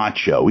very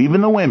macho.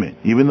 Even the women.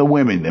 I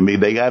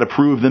mean, they got to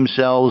prove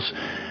themselves.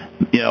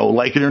 You know,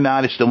 like it or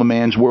not, it's still a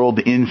man's world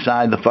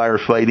inside the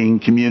firefighting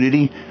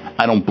community.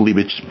 I don't believe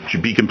it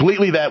should be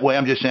completely that way.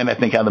 I'm just saying I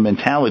think how the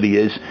mentality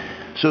is.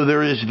 So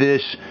there is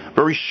this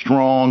very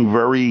strong,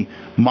 very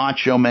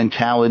macho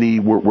mentality.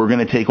 We're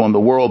going to take on the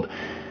world.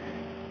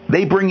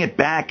 They bring it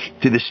back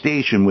to the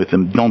station with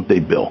them, don't they,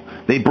 Bill?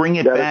 They bring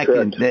it back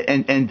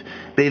and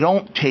they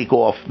don't take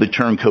off the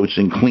turncoats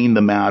and clean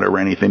them out or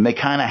anything. They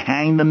kind of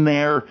hang them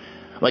there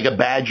like a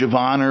badge of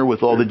honor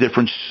with all the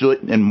different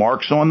soot and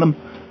marks on them.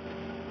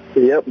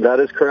 Yep, that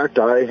is correct.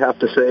 I have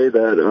to say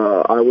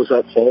that I was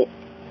at fault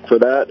for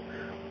that.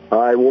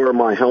 I wore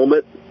my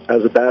helmet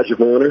as a badge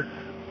of honor.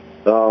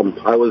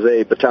 I was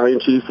a battalion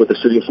chief with the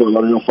City of Fort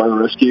Lauderdale Fire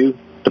and Rescue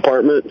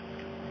Department,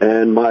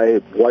 and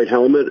my white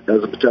helmet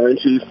as a battalion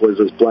chief was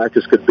as black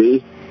as could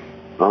be,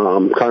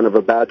 kind of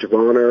a badge of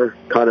honor,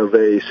 kind of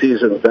a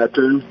seasoned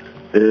veteran,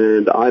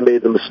 and I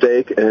made the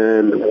mistake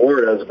and wore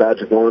it as a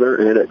badge of honor,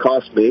 and it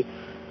cost me.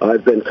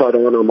 I've been cut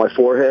on my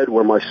forehead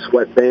where my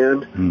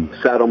sweatband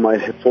sat on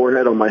my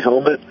forehead on my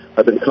helmet.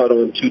 I've been cut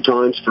on 2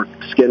 times for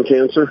skin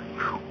cancer.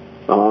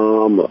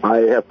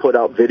 I have put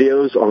out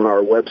videos on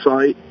our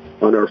website,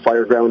 on our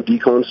Fireground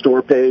Decon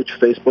Store page,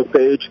 Facebook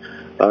page,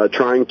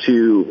 trying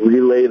to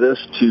relay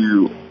this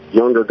to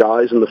younger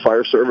guys in the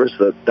fire service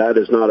that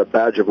is not a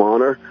badge of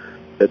honor.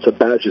 It's a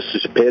badge of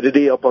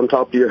stupidity up on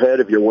top of your head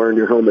if you're wearing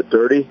your helmet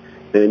dirty,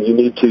 and you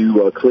need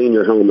to clean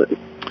your helmet.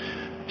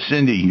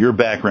 Cindy, your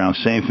background,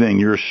 same thing.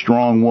 You're a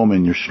strong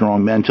woman. You're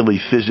strong mentally,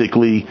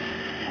 physically.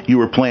 You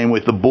were playing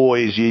with the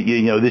boys.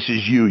 You know, this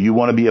is you. You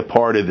want to be a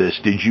part of this.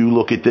 Did you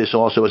look at this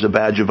also as a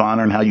badge of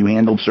honor and how you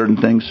handled certain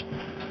things?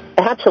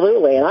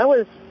 Absolutely. And I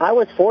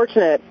was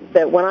fortunate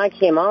that when I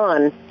came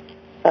on,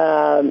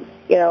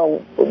 you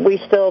know, we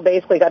still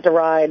basically got to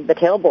ride the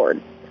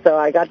tailboard. So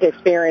I got to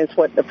experience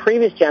what the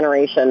previous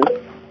generation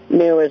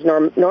knew as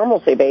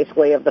normalcy,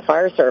 basically, of the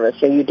fire service.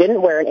 So you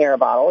didn't wear an air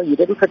bottle. You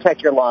didn't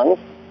protect your lungs.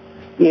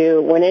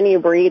 You went in, you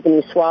breathed, and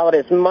you swallowed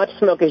as much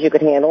smoke as you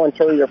could handle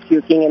until you were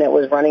puking and it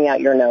was running out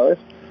your nose.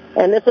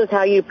 And this is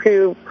how you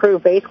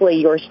prove basically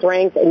your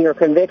strength and your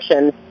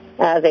conviction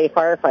as a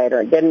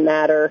firefighter. It didn't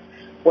matter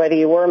whether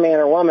you were a man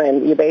or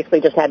woman. You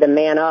basically just had to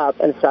man up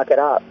and suck it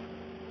up.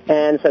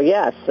 And so,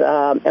 yes,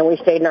 and we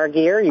stayed in our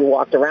gear. You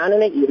walked around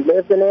in it. You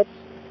lived in it.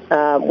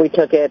 We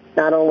took it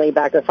not only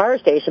back to the fire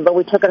station, but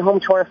we took it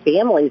home to our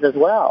families as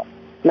well,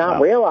 not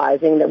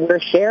realizing that we're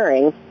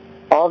sharing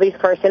all these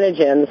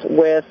carcinogens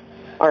with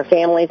our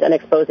families and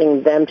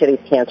exposing them to these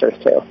cancers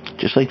too.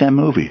 Just like that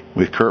movie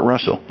with Kurt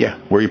Russell,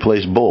 where he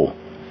plays Bull,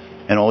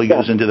 and all he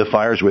goes into the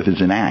fires with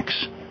is an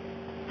axe.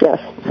 Yes.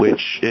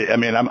 Which, I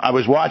mean, I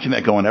was watching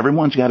that going,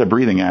 everyone's got a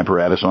breathing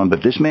apparatus on,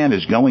 but this man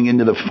is going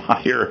into the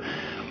fire.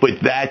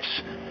 But that's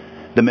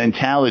the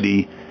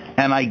mentality.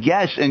 And I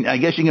guess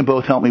you can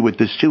both help me with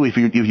this too. If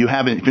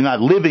you're not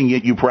living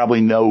it, you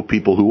probably know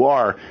people who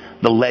are.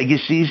 The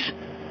legacies.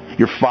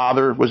 Your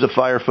father was a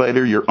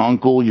firefighter, your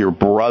uncle, your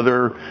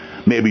brother,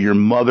 maybe your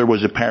mother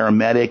was a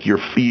paramedic,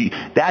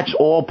 that's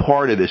all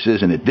part of this,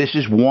 isn't it? This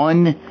is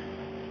one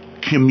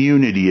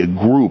community, a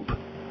group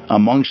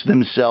amongst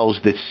themselves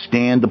that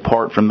stand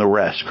apart from the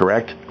rest,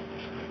 correct?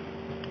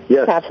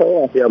 Yes.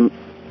 Absolutely. Yeah.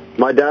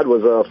 My dad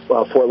was a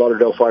Fort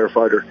Lauderdale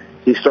firefighter.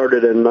 He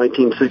started in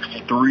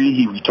 1963.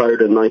 He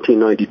retired in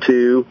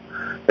 1992.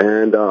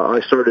 And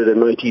I started in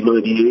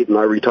 1998, and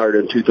I retired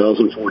in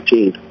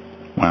 2014.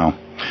 Wow.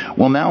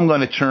 Well, now I'm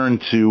going to turn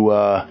to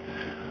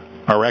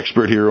our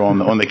expert here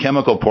on the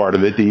chemical part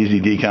of it, the Easy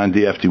Decon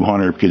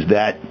DF200, because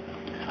that,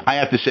 I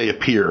have to say,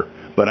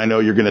 but I know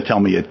you're going to tell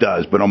me it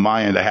does. But on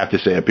my end, I have to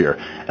say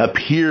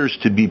appears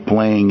to be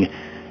playing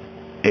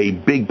a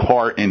big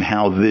part in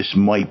how this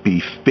might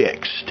be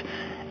fixed.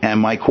 And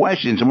my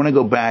questions, I'm going to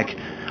go back.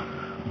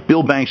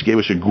 Bill Banks gave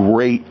us a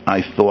great,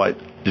 I thought,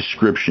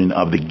 description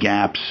of the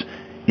gaps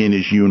in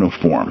his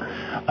uniform.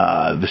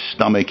 The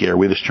stomach area,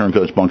 with his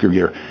turncoats, bunker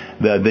gear.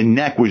 The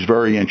neck was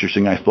very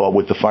interesting, I thought,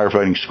 with the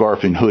firefighting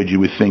scarf and hood.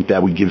 You would think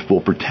that would give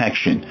full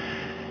protection.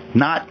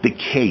 Not the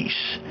case.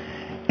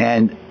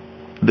 And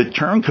the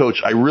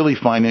turncoats I really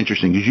find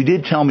interesting, because you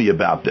did tell me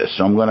about this,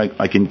 so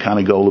I can kind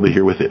of go a little bit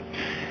here with it.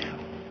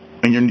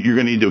 And you're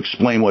going to need to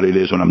explain what it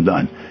is when I'm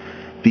done.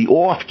 The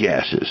off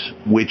gases,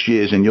 which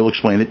is, and you'll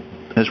explain it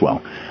as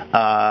well,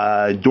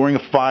 during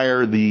a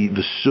fire,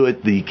 the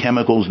soot, the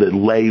chemicals that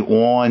lay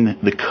on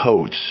the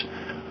coats,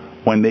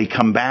 when they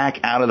come back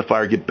out of the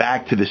fire, get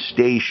back to the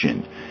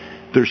station,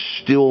 there's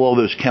still all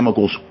those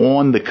chemicals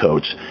on the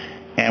coats.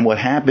 And what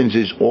happens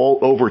is all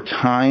over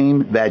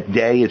time, that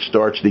day, it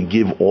starts to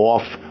give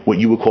off what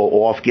you would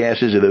call off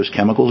gases of those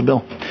chemicals,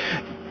 Bill?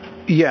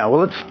 Yeah,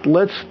 well,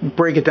 let's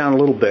break it down a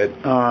little bit.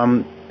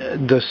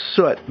 The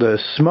soot, the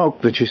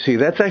smoke that you see,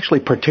 that's actually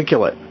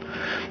particulate.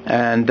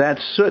 And that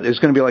soot is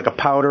going to be like a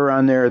powder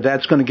on there.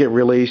 That's going to get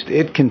released.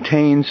 It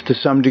contains, to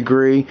some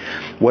degree,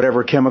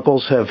 whatever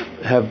chemicals have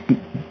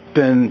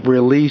been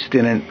released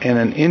in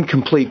an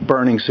incomplete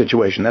burning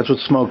situation. That's what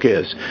smoke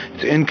is.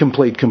 It's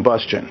incomplete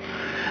combustion.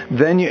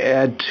 Then you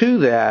add to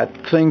that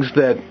things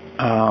that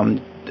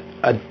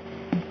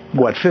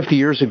 50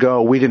 years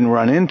ago we didn't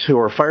run into,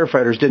 or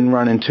firefighters didn't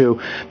run into,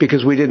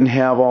 because we didn't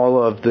have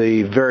all of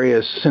the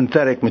various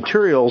synthetic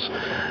materials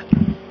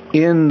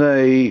in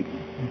the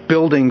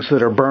buildings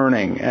that are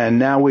burning. And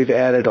now we've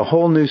added a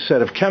whole new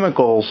set of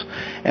chemicals,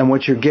 and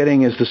what you're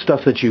getting is the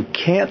stuff that you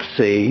can't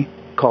see,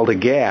 called a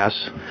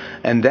gas,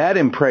 and that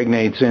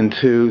impregnates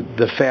into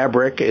the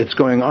fabric. It's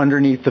going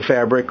underneath the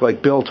fabric,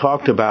 like Bill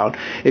talked about.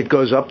 It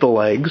goes up the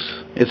legs.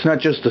 It's not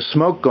just the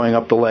smoke going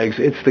up the legs,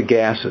 it's the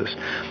gases.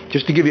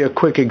 Just to give you a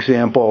quick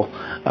example,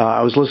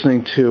 I was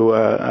listening to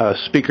a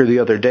speaker the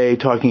other day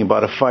talking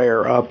about a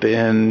fire up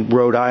in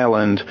Rhode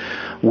Island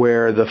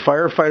where the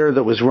firefighter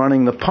that was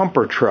running the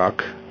pumper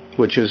truck,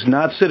 which is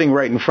not sitting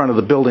right in front of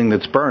the building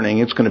that's burning,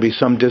 it's going to be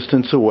some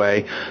distance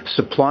away,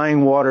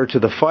 supplying water to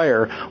the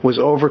fire, was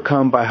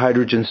overcome by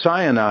hydrogen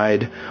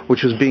cyanide,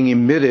 which was being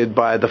emitted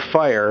by the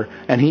fire,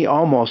 and he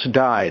almost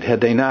died.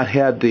 Had they not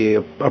had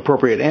the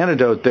appropriate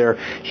antidote there,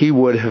 he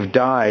would have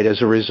died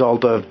as a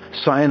result of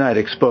cyanide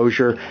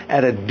exposure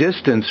at a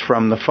distance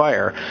from the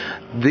fire.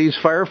 These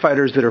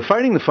firefighters that are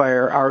fighting the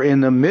fire are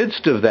in the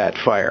midst of that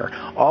fire.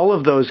 All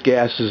of those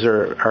gases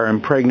are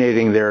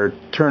impregnating their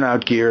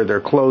turnout gear,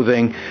 their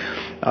clothing,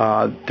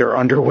 their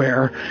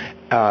underwear,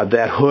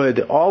 that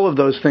hood. All of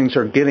those things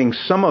are getting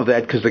some of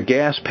that because the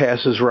gas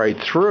passes right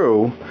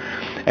through,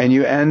 and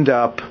you end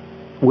up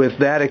with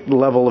that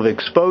level of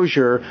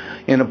exposure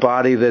in a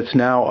body that's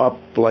now up,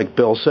 like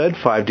Bill said,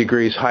 5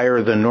 degrees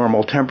higher than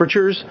normal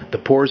temperatures. The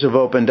pores have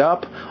opened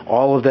up.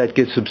 All of that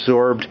gets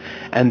absorbed.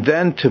 And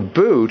then to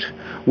boot,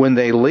 when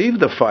they leave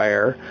the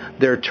fire,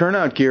 their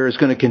turnout gear is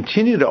going to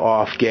continue to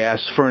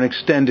off-gas for an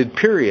extended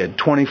period.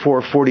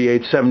 24,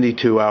 48,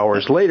 72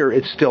 hours later,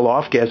 it's still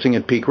off-gassing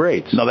at peak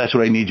rates. No, that's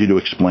what I need you to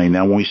explain.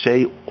 Now, when we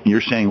say,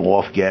 you're saying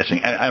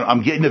off-gassing,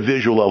 I'm getting a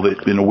visual of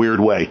it in a weird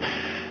way.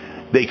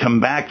 They come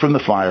back from the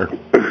fire.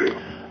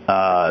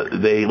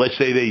 Let's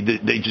say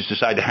they just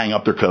decide to hang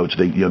up their coats.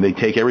 They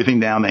take everything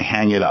down. They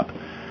hang it up.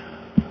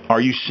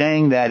 Are you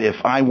saying that if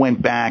I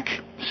went back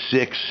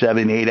 6,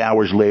 7, 8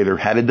 hours later,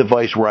 had a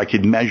device where I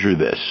could measure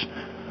this,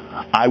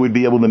 I would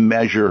be able to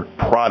measure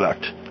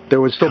product? There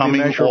would still be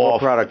measurable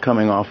product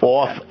coming off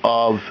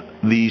of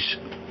these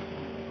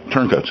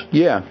turncoats.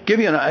 Yeah. Give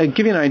you an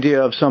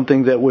idea of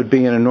something that would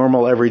be in a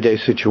normal everyday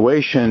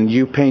situation.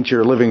 You paint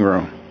your living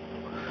room.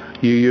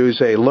 You use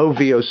a low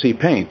VOC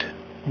paint.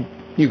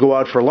 You go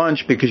out for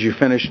lunch because you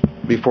finished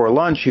before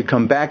lunch. You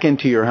come back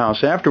into your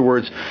house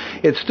afterwards.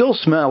 It still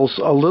smells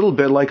a little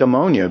bit like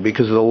ammonia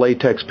because of the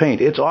latex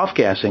paint. It's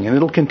off-gassing, and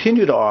it'll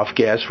continue to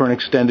off-gas for an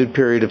extended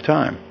period of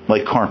time.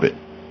 Like carpet.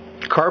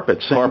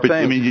 Carpet, same thing.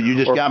 I mean, you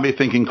just got me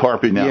thinking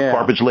carpet now. Yeah.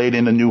 Carpet's laid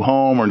in a new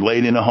home or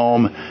laid in a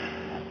home.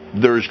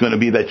 There's going to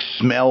be that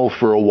smell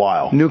for a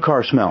while. New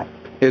car smell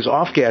is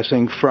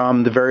off-gassing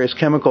from the various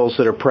chemicals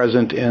that are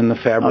present in the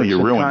fabrics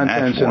and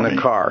contents in the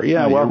car.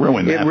 Yeah,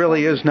 it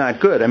really is not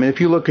good. I mean, if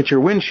you look at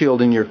your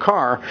windshield in your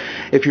car,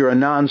 if you're a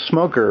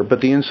non-smoker,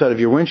 but the inside of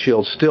your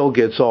windshield still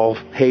gets all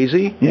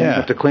hazy, and you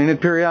have to clean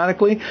it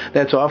periodically,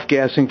 that's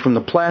off-gassing from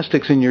the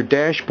plastics in your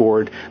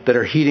dashboard that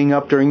are heating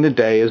up during the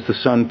day as the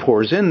sun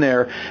pours in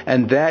there,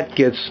 and that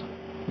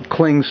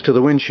clings to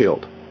the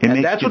windshield.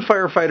 And that's what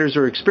firefighters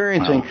are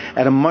experiencing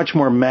at a much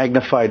more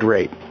magnified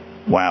rate.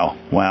 Wow.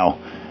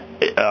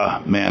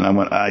 Man,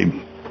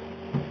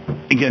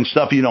 again,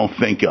 stuff you don't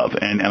think of.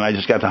 And I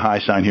just got the high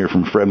sign here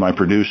from Fred, my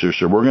producer.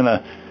 So we're going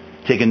to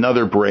take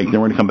another break. Then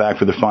we're going to come back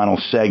for the final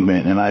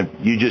segment. And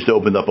you just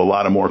opened up a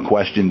lot of more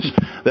questions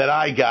that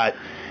I got.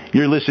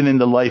 You're listening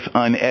to Life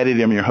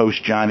Unedited. I'm your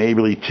host, John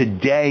Aberly.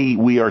 Today,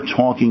 we are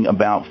talking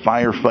about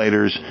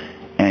firefighters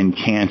and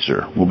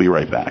cancer. We'll be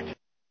right back.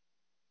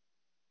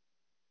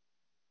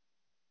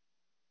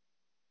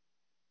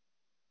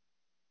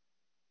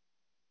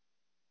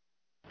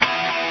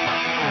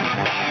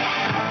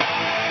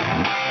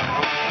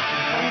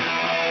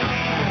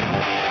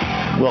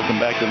 Welcome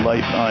back to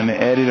Life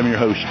Unedited. I'm your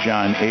host,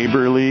 John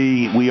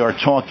Aberly. We are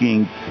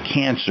talking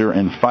cancer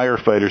and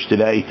firefighters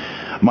today.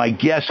 My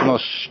guest, and I'll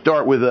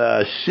start with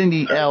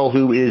Cindy L.,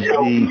 who is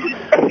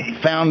the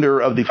founder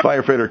of the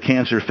Firefighter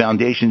Cancer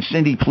Foundation.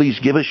 Cindy, please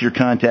give us your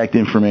contact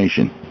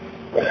information.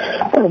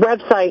 Our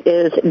website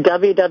is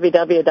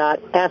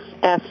www.sf,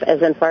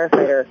 as in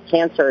firefighter,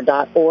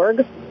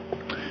 cancer.org.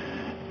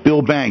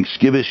 Bill Banks,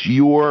 give us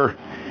your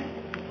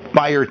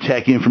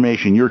FireTech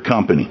information, your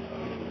company.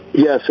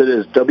 Yes, it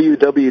is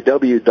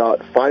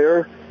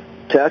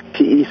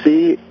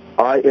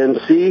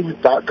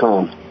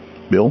www.firetech.com.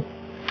 Bill?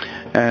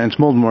 And it's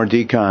Moldmore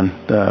Decon,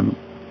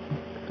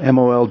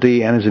 MOLD,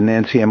 N as in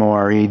Nancy,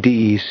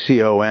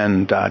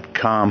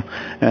 MOREDECON.com.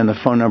 And the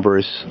phone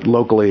number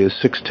locally is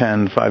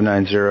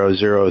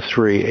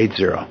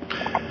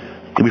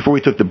 610-590-0380. Before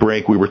we took the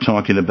break, we were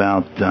talking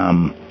about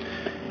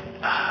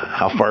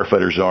how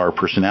firefighters are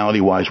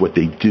personality-wise, what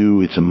they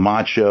do. It's a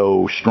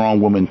macho, strong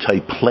woman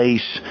type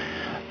place.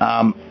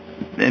 And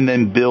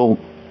then, Bill,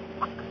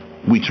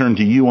 we turn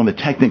to you on the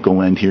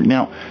technical end here.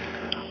 Now,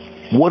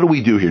 what do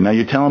we do here? Now,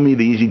 you're telling me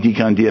the Easy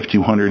Decon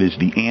DF200 is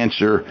the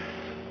answer.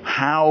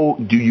 How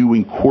do you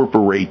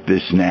incorporate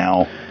this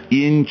now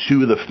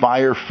into the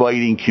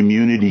firefighting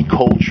community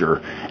culture?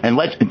 And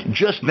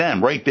just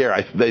them right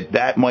there,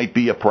 that might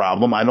be a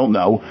problem. I don't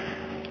know.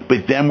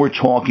 But then we're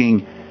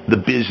talking the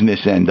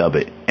business end of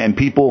it. And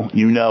people,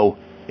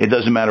 it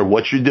doesn't matter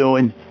what you're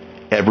doing.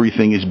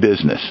 Everything is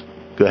business.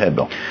 Go ahead,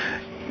 Bill.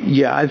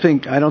 Yeah, I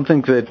don't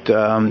think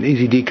that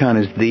Easy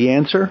Decon is the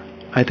answer.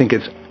 I think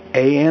it's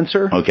a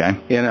answer. Okay.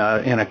 In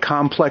a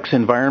complex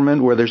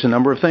environment where there's a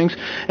number of things,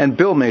 and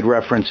Bill made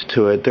reference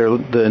to it.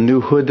 The new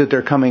hood that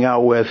they're coming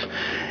out with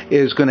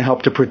is going to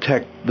help to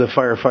protect the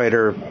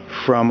firefighter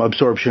from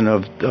absorption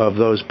of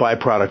those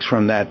byproducts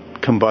from that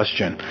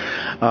combustion.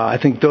 I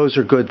think those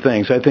are good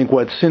things. I think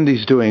what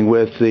Cindy's doing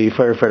with the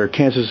Firefighter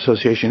Cancer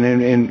Association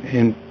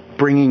in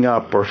bringing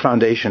up, or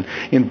foundation,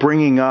 in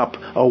bringing up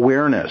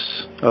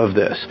awareness of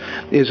this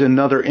is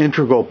another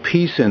integral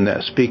piece in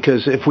this,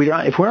 because if we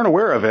aren't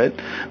aware of it,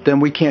 then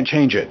we can't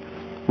change it.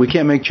 We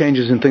can't make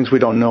changes in things we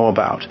don't know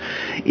about.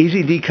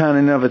 Easy Decon in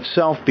and of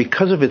itself,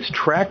 because of its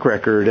track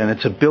record and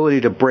its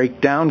ability to break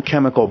down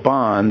chemical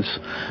bonds,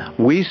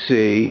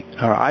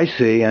 I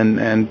see,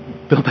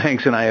 and Bill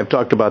Banks and I have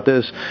talked about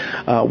this,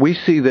 we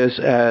see this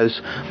as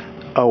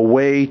a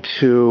way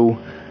to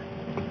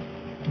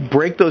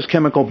break those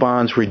chemical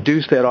bonds,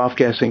 reduce that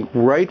off-gassing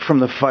right from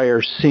the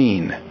fire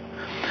scene.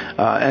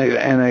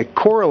 And a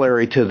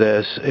corollary to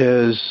this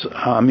is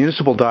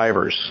municipal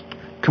divers,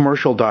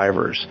 commercial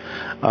divers,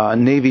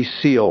 Navy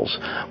SEALs.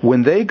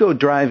 When they go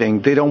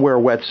driving, they don't wear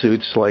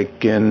wetsuits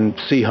like in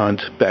Sea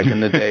Hunt back in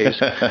the days,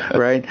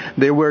 right?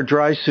 They wear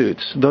dry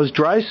suits. Those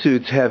dry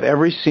suits have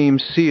every seam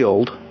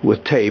sealed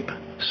with tape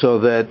so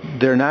that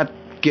they're not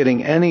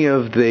getting any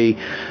of the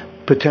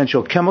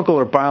potential chemical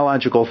or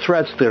biological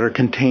threats that are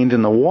contained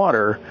in the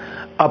water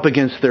up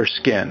against their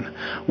skin.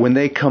 When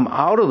they come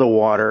out of the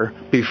water,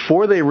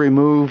 before they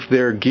remove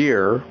their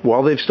gear,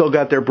 while they've still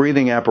got their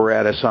breathing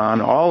apparatus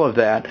on, all of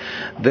that,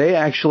 they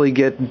actually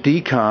get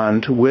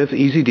deconned with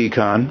Easy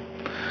Decon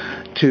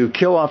to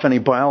kill off any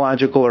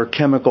biological or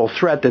chemical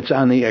threat that's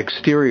on the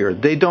exterior.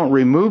 They don't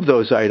remove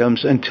those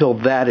items until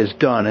that is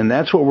done, and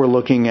that's what we're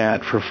looking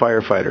at for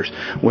firefighters.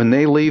 When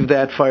they leave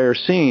that fire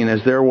scene,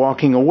 as they're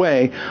walking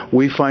away,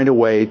 we find a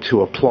way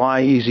to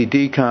apply Easy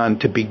Decon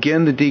to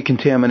begin the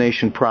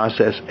decontamination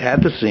process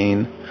at the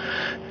scene,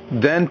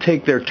 then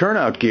take their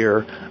turnout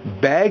gear,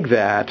 bag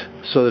that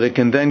so that it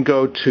can then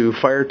go to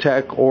fire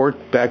tech or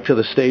back to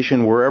the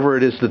station, wherever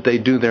it is that they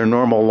do their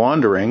normal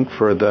laundering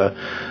for the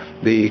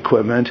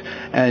equipment,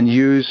 and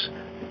use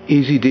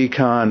Easy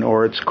Decon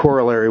or its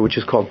corollary, which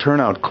is called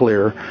Turnout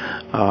Clear,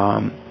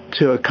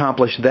 to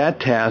accomplish that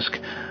task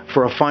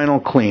for a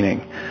final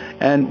cleaning.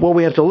 And what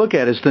we have to look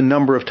at is the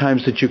number of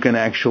times that you can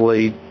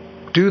actually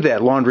do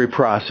that laundry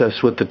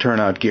process with the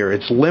turnout gear.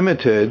 It's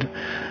limited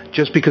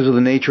just because of the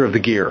nature of the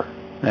gear.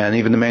 And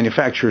even the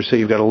manufacturers say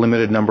you've got a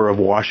limited number of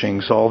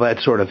washings, all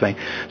that sort of thing.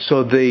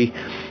 So the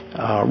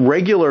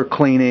regular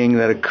cleaning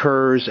that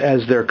occurs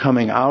as they're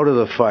coming out of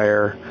the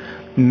fire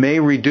may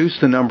reduce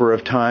the number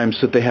of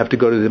times that they have to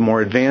go to the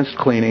more advanced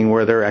cleaning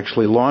where they're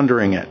actually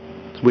laundering it.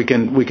 We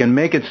can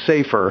make it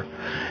safer,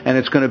 and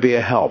it's going to be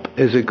a help.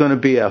 Is it going to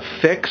be a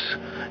fix?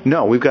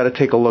 No, we've got to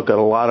take a look at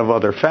a lot of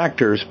other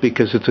factors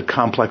because it's a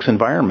complex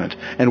environment,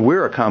 and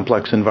we're a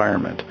complex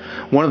environment.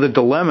 One of the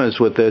dilemmas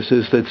with this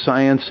is that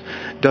science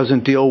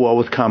doesn't deal well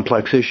with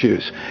complex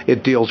issues.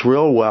 It deals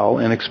real well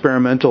in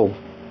experimental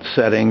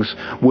settings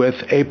with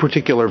a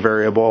particular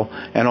variable,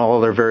 and all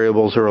other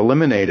variables are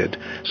eliminated.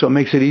 So it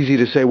makes it easy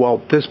to say, well,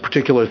 this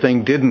particular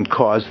thing didn't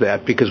cause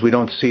that because we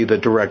don't see the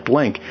direct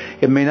link.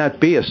 It may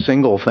not be a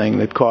single thing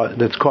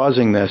that's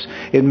causing this.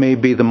 It may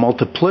be the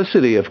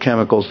multiplicity of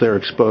chemicals they're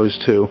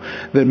exposed to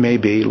that may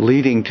be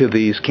leading to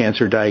these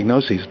cancer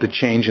diagnoses, the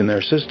change in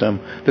their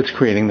system that's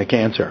creating the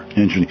cancer.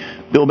 Interesting.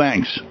 Bill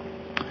Banks.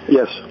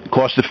 Yes.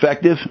 Cost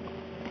effective,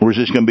 or is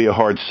this going to be a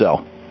hard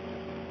sell?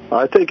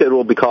 I think it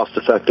will be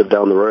cost-effective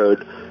down the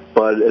road,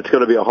 but it's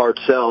going to be a hard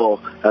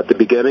sell at the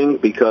beginning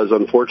because,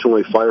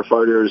 unfortunately,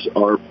 firefighters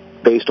are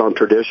based on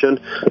tradition,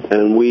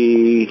 and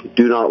we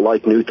do not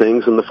like new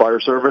things in the fire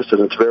service, and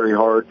it's very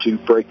hard to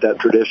break that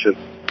tradition.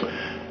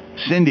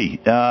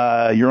 Cindy,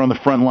 you're on the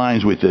front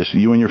lines with this.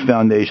 You and your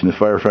foundation, the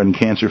Firefighting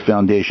Cancer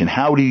Foundation.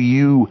 How do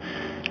you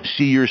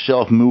see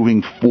yourself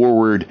moving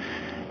forward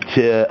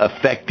to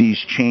affect these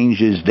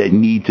changes that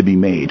need to be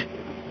made?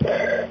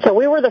 So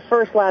we were the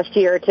first last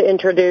year to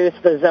introduce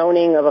the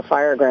zoning of a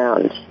fire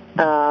ground,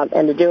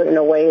 and to do it in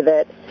a way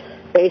that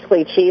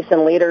basically chiefs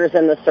and leaders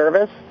in the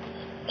service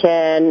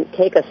can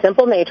take a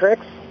simple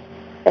matrix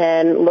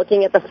and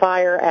looking at the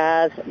fire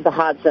as the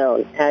hot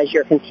zone, as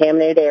your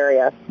contaminated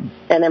area,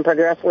 and then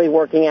progressively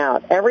working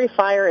out. Every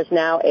fire is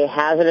now a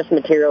hazardous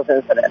materials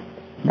incident,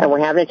 and we're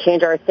having to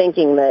change our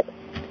thinking that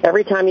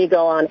every time you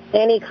go on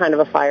any kind of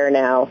a fire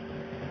now,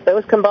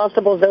 those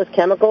combustibles, those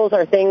chemicals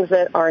are things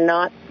that are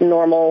not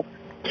normal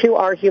to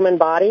our human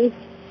body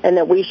and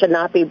that we should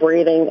not be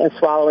breathing and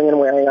swallowing and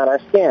wearing on our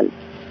skin.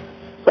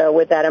 So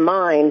with that in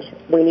mind,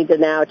 we need to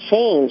now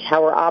change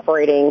how we're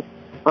operating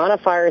on a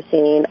fire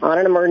scene, on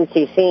an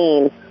emergency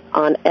scene,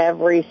 on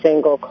every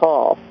single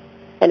call.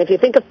 And if you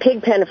think of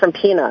Pigpen from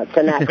Peanuts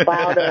and that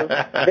cloud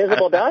of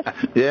visible dust,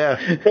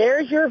 yeah,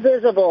 there's your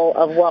visible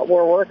of what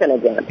we're working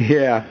against.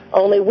 Yeah.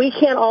 Only we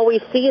can't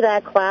always see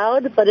that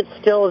cloud, but it's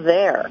still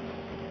there.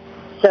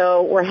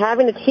 So we're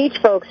having to teach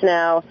folks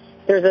now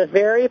there's a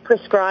very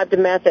prescribed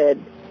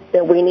method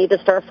that we need to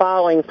start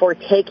following for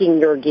taking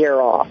your gear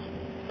off,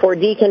 for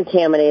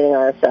decontaminating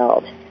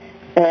ourselves.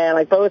 And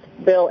like both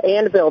Bill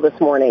and Bill this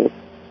morning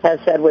have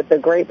said with the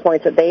great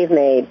points that they've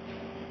made,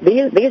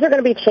 these are going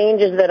to be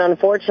changes that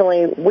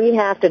unfortunately we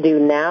have to do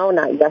now,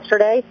 not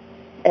yesterday.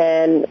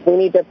 And we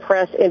need to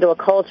press into a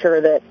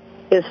culture that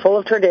is full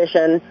of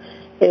tradition,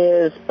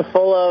 is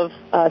full of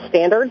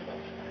standards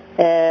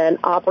and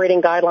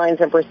operating guidelines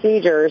and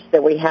procedures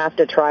that we have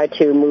to try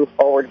to move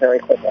forward very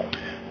quickly.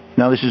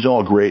 Now, this is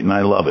all great, and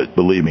I love it.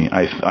 Believe me,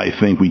 I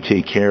think we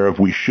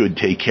should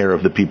take care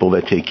of the people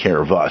that take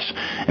care of us.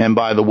 And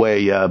by the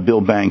way,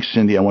 Bill Banks,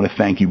 Cindy, I want to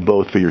thank you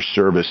both for your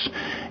service.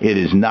 It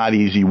is not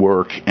easy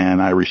work,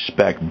 and I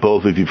respect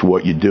both of you for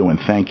what you do, and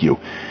thank you.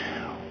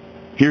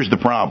 Here's the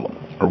problem,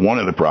 or one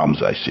of the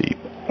problems I see.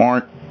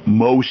 Aren't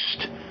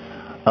most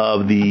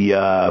of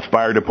the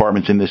fire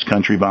departments in this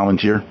country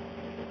volunteer?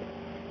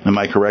 Am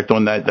I correct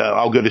on that?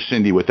 I'll go to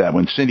Cindy with that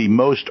one. Cindy,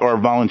 most are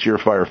volunteer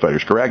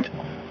firefighters, correct?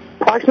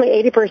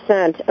 Approximately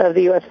 80% of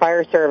the U.S.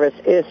 Fire Service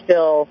is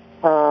still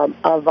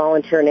of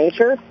volunteer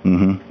nature.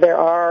 Mm-hmm. There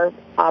are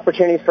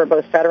opportunities for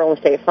both federal and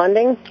state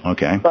funding.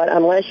 Okay. But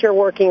unless you're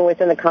working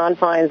within the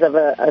confines of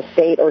a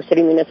state or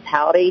city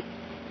municipality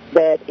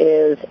that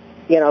is,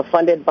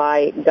 funded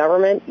by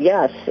government,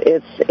 yes,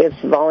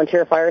 it's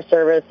volunteer fire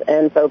service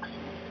and folks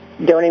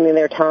donating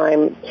their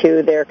time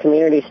to their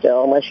community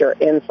still, unless you're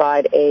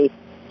inside a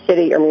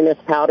city or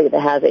municipality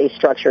that has a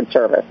structured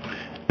service.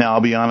 Now,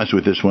 I'll be honest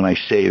with this when I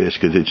say this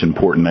because it's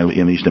important, at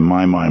least in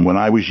my mind. When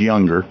I was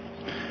younger,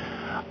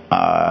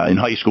 in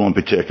high school in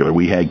particular,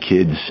 we had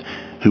kids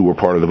who were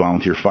part of the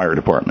volunteer fire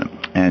department.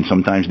 And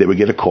sometimes they would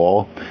get a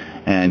call,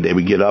 and they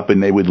would get up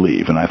and they would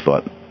leave. And I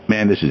thought,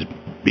 man, this is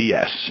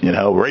BS,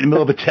 right in the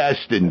middle of a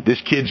test, and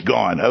this kid's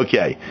gone.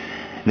 Okay.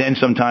 Then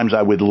sometimes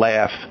I would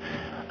laugh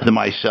to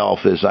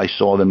myself as I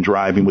saw them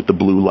driving with the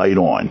blue light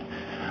on.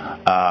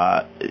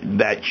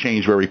 That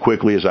changed very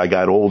quickly as I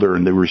got older,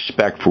 and the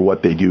respect for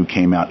what they do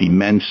came out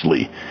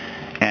immensely.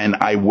 And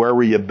I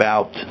worry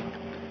about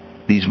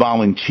these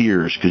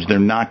volunteers because they're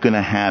not going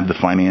to have the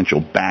financial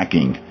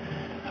backing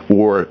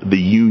or the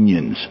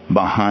unions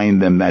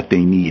behind them that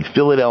they need.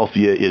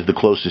 Philadelphia is the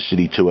closest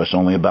city to us,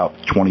 only about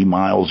 20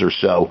 miles or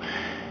so.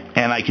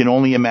 And I can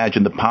only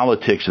imagine the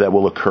politics that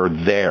will occur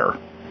there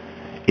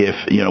if,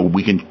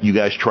 you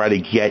guys try to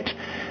get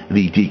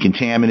the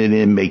decontaminant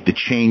in, make the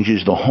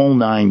changes, the whole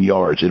 9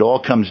 yards. It all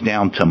comes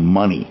down to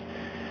money.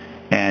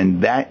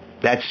 And that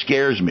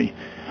scares me.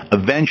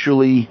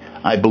 Eventually,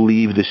 I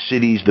believe the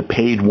cities, the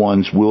paid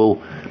ones,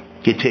 will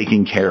get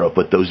taken care of.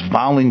 But those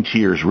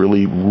volunteers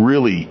really,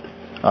 really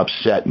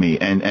upset me.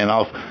 And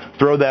I'll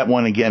throw that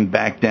one again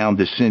back down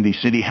to Cindy.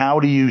 Cindy, how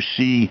do you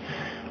see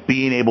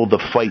being able to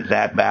fight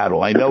that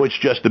battle? I know it's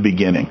just the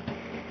beginning.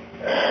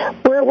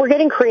 We're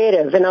getting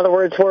creative. In other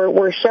words,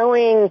 we're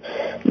showing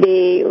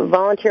the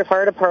volunteer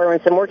fire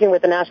departments and working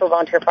with the National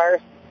Volunteer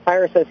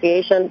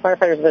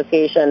Firefighters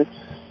Association,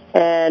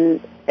 and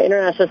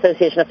International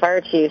Association of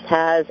Fire Chiefs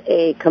has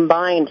a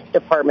combined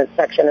department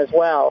section as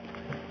well.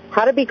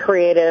 How to be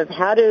creative,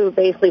 how to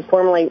basically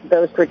formulate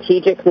those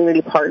strategic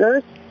community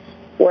partners,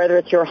 whether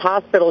it's your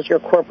hospitals, your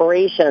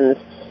corporations,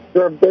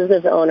 your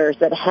business owners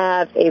that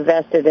have a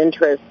vested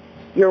interest,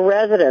 your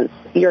residents,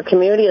 your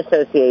community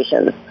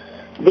associations.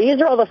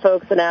 These are all the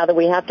folks now that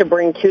we have to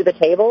bring to the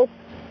table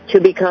to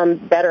become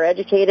better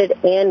educated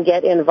and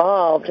get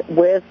involved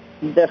with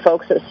the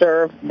folks that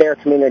serve their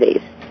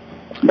communities.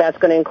 That's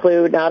going to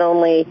include not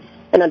only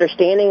an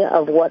understanding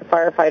of what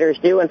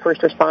firefighters do and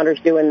first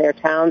responders do in their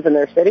towns and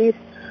their cities,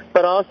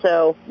 but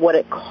also what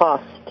it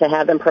costs to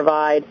have them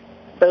provide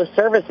those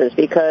services,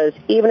 because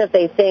even if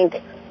they think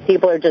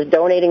people are just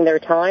donating their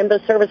time,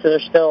 those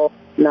services are still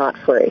not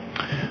free.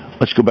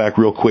 Let's go back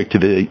real quick to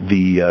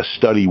the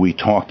study we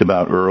talked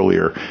about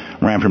earlier.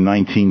 Ran from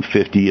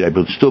 1950, I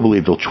still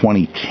believe, till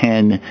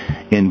 2010.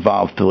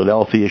 Involved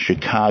Philadelphia,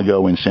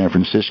 Chicago, and San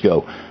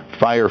Francisco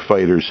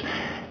firefighters.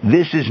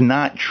 This has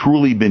not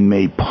truly been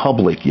made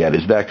public yet.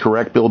 Is that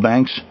correct, Bill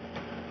Banks?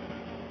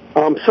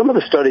 Some of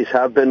the studies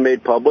have been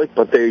made public,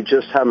 but they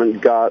just haven't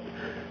got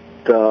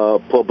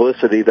the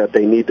publicity that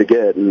they need to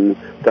get, and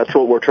that's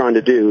what we're trying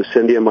to do,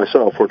 Cindy and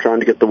myself. We're trying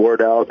to get the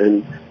word out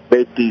and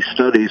make these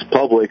studies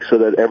public so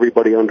that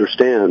everybody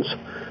understands.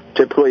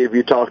 Typically, if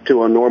you talk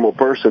to a normal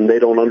person, they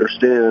don't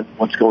understand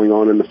what's going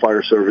on in the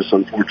fire service,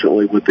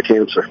 unfortunately, with the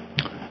cancer.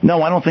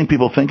 No, I don't think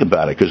people think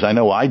about it, because I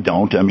know I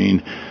don't. I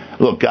mean,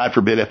 look, God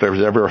forbid if there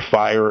was ever a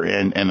fire,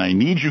 and I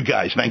need you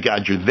guys. Thank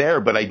God you're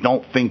there, but I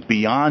don't think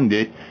beyond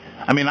it.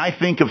 I mean, I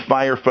think of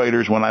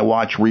firefighters when I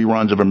watch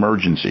reruns of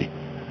Emergency.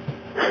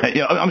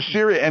 I'm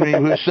serious. I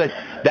mean,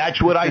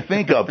 that's what I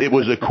think of. It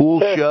was a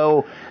cool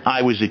show.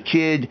 I was a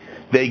kid.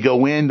 They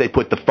go in, they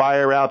put the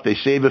fire out, they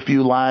save a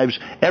few lives.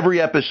 Every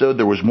episode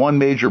there was one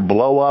major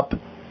blow up,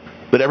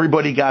 but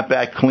everybody got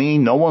back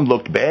clean. No one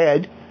looked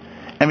bad.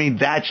 I mean,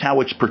 that's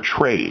how it's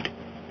portrayed,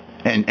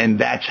 and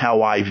that's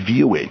how I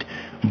view it.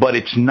 But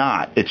it's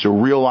not. It's a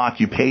real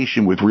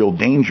occupation with real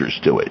dangers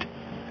to it,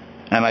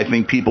 and I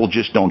think people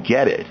just don't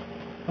get it.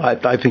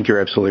 I think you're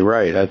absolutely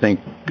right. I think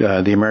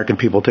the American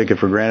people take it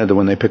for granted that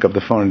when they pick up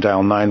the phone and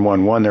dial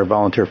 911, their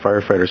volunteer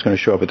firefighter is going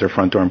to show up at their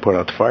front door and put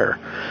out the fire.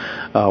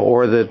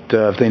 Or that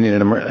if they need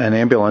an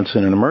ambulance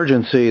in an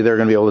emergency, they're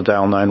going to be able to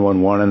dial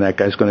 911, and that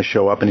guy's going to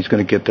show up and he's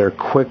going to get there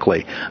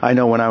quickly. I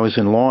know when I was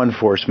in law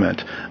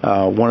enforcement,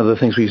 one of the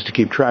things we used to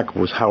keep track of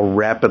was how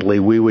rapidly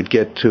we would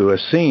get to a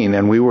scene,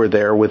 and we were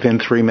there within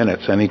 3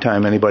 minutes.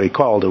 Anytime anybody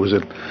called, it was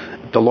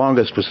the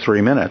longest was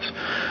 3 minutes.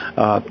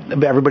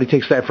 Everybody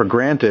takes that for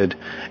granted,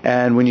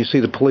 and when you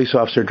see the police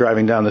officer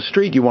driving down the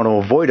street, you want to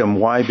avoid him.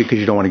 Why? Because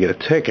you don't want to get a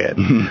ticket.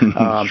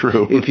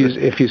 True.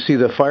 If you see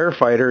the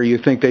firefighter, you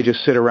think they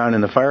just sit around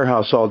in the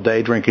firehouse all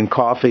day drinking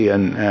coffee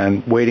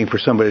and waiting for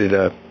somebody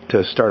to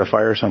start a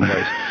fire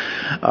someplace.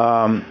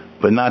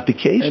 But not the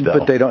case, though.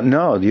 But they don't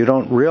know. You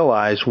don't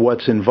realize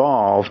what's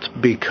involved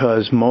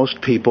because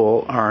most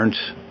people aren't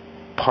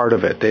part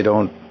of it. They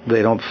don't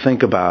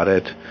think about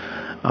it.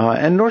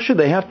 And nor should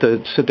they have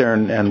to sit there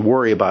and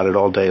worry about it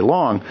all day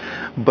long.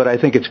 But I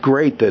think it's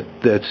great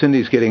that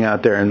Cindy's getting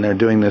out there and they're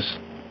doing this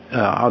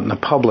out in the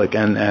public.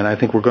 And I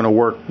think we're going to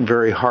work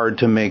very hard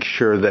to make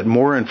sure that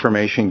more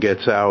information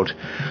gets out,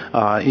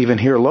 even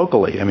here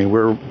locally. I mean,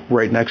 we're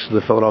right next to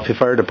the Philadelphia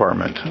Fire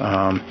Department.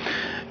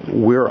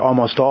 We're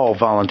almost all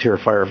volunteer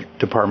fire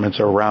departments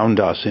around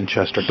us in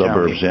Chester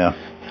Suburbs, County.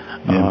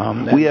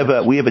 Yeah. We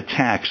have a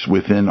tax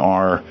within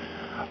our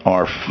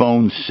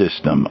phone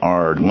system,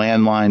 our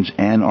landlines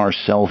and our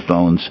cell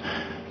phones,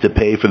 to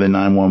pay for the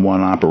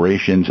 911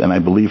 operations, and I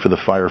believe for the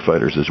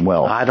firefighters as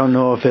well. I don't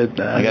know if I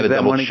got to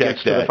double check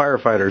gets to the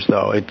firefighters,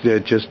 though.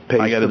 It just pays.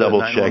 I got to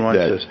double check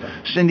that. System.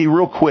 Cindy,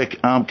 real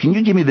quick, can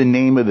you give me the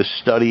name of the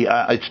study?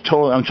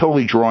 I'm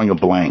totally drawing a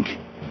blank.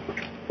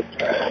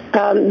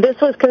 This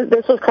was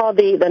called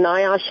the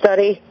NIOSH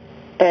study,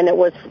 and it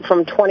was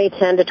from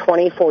 2010 to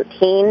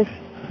 2014.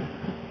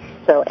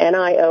 So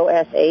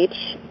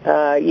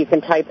NIOSH, you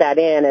can type that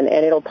in, and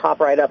it'll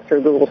pop right up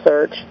through Google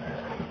search.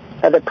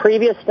 The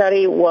previous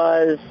study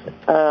was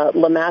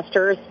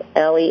LeMasters,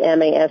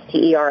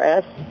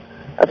 LEMASTERS,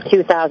 of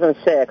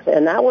 2006,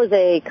 and that was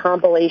a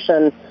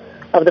compilation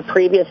of the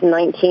previous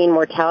 19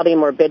 mortality and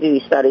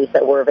morbidity studies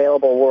that were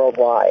available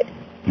worldwide.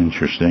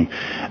 Interesting.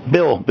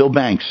 Bill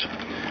Banks,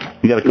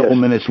 you got a couple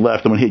minutes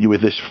left. I'm going to hit you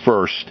with this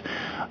first.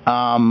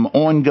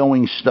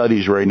 Ongoing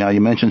studies right now.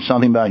 You mentioned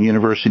something about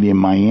University of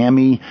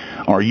Miami.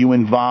 Are you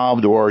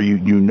involved, or you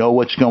know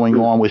what's going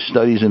on with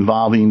studies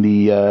involving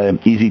the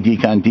Easy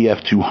Decon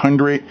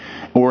DF200,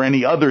 or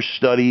any other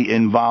study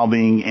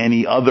involving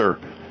any other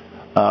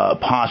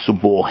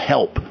possible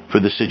help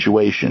for the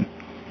situation?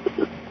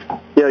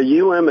 Yeah,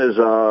 UM is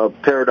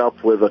paired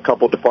up with a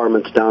couple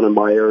departments down in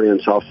my area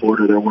in South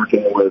Florida. They're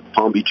working with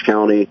Palm Beach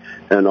County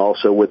and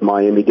also with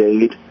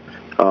Miami-Dade.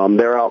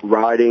 They're out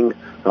riding,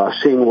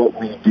 seeing what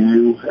we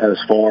do as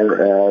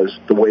far as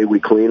the way we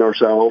clean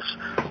ourselves.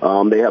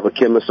 They have a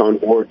chemist on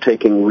board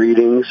taking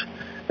readings,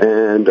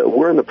 and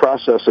we're in the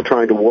process of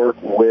trying to work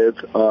with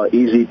the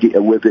Easy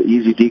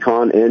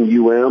Decon and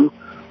UM,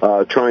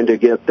 trying to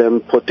get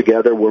them put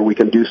together where we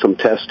can do some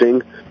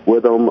testing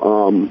with them.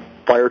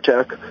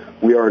 FireTech,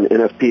 we are an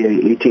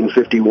NFPA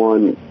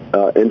 1851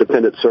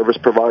 independent service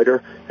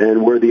provider,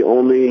 and we're the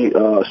only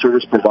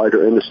service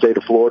provider in the state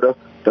of Florida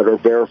that are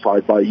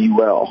verified by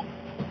UL.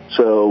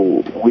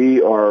 So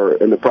we are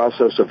in the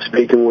process of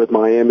speaking with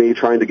Miami,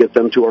 trying to get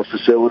them to our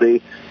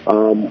facility.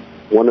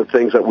 One of the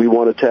things that we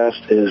want to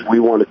test is we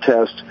want to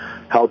test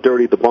how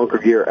dirty the bunker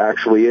gear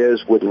actually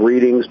is with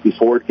readings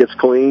before it gets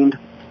cleaned,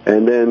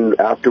 and then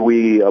after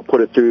we put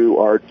it through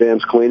our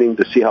advanced cleaning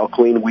to see how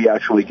clean we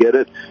actually get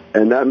it.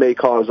 And that may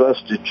cause us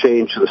to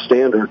change the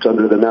standards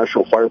under the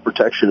National Fire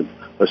Protection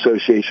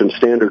Association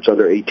standards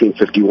under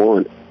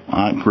 1851.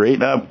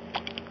 Great.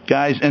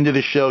 Guys, end of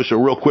the show, so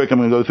real quick, I'm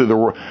going to go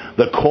through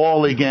the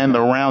call again,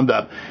 the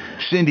roundup.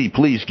 Cindy,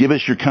 please give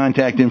us your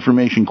contact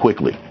information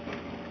quickly.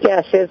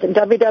 Yes, it's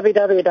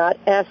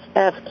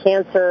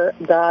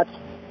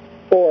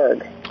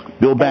www.sfcancer.org.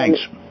 Bill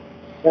Banks.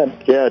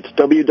 Yeah, it's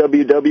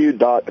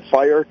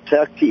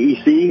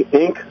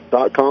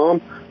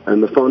www.firetechinc.com,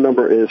 and the phone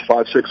number is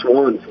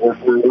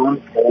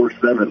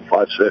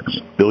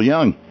 561-441-4756. Bill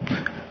Young.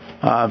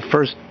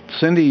 First,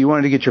 Cindy, you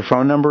wanted to get your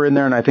phone number in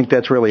there, and I think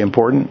that's really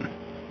important.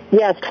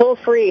 Yes, toll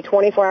free,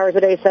 24 hours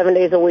a day, 7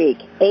 days a week,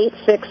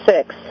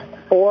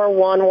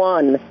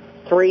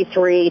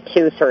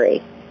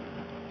 866-411-3323.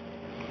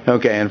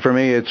 Okay, and for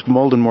me, it's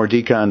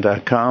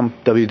moldenmoredecon.com,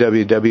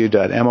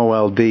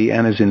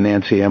 www.moldn as in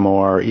Nancy,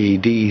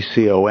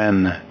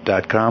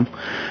 moredecon.com,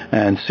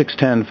 and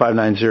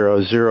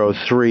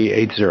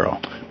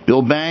 610-590-0380.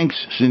 Bill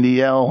Banks,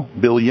 Cindy L.,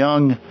 Bill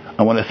Young,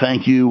 I want to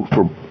thank you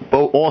for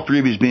all three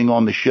of you being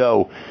on the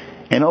show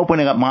and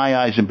opening up my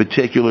eyes in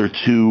particular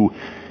to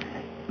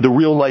the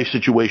real-life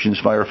situations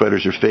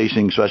firefighters are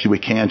facing, especially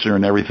with cancer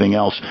and everything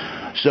else.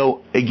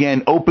 So,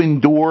 again, open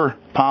door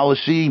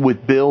policy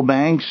with Bill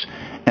Banks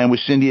and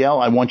with Cindy L.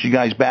 I want you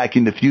guys back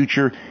in the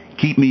future.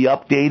 Keep me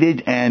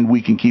updated, and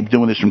we can keep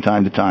doing this from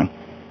time to time.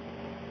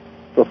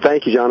 Well,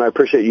 thank you, John. I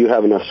appreciate you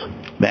having us.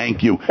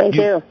 Thank you. Thank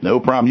you. No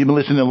problem. You've been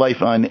listening to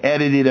Life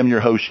Unedited. I'm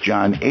your host,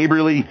 John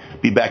Aberle.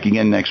 Be back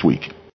again next week.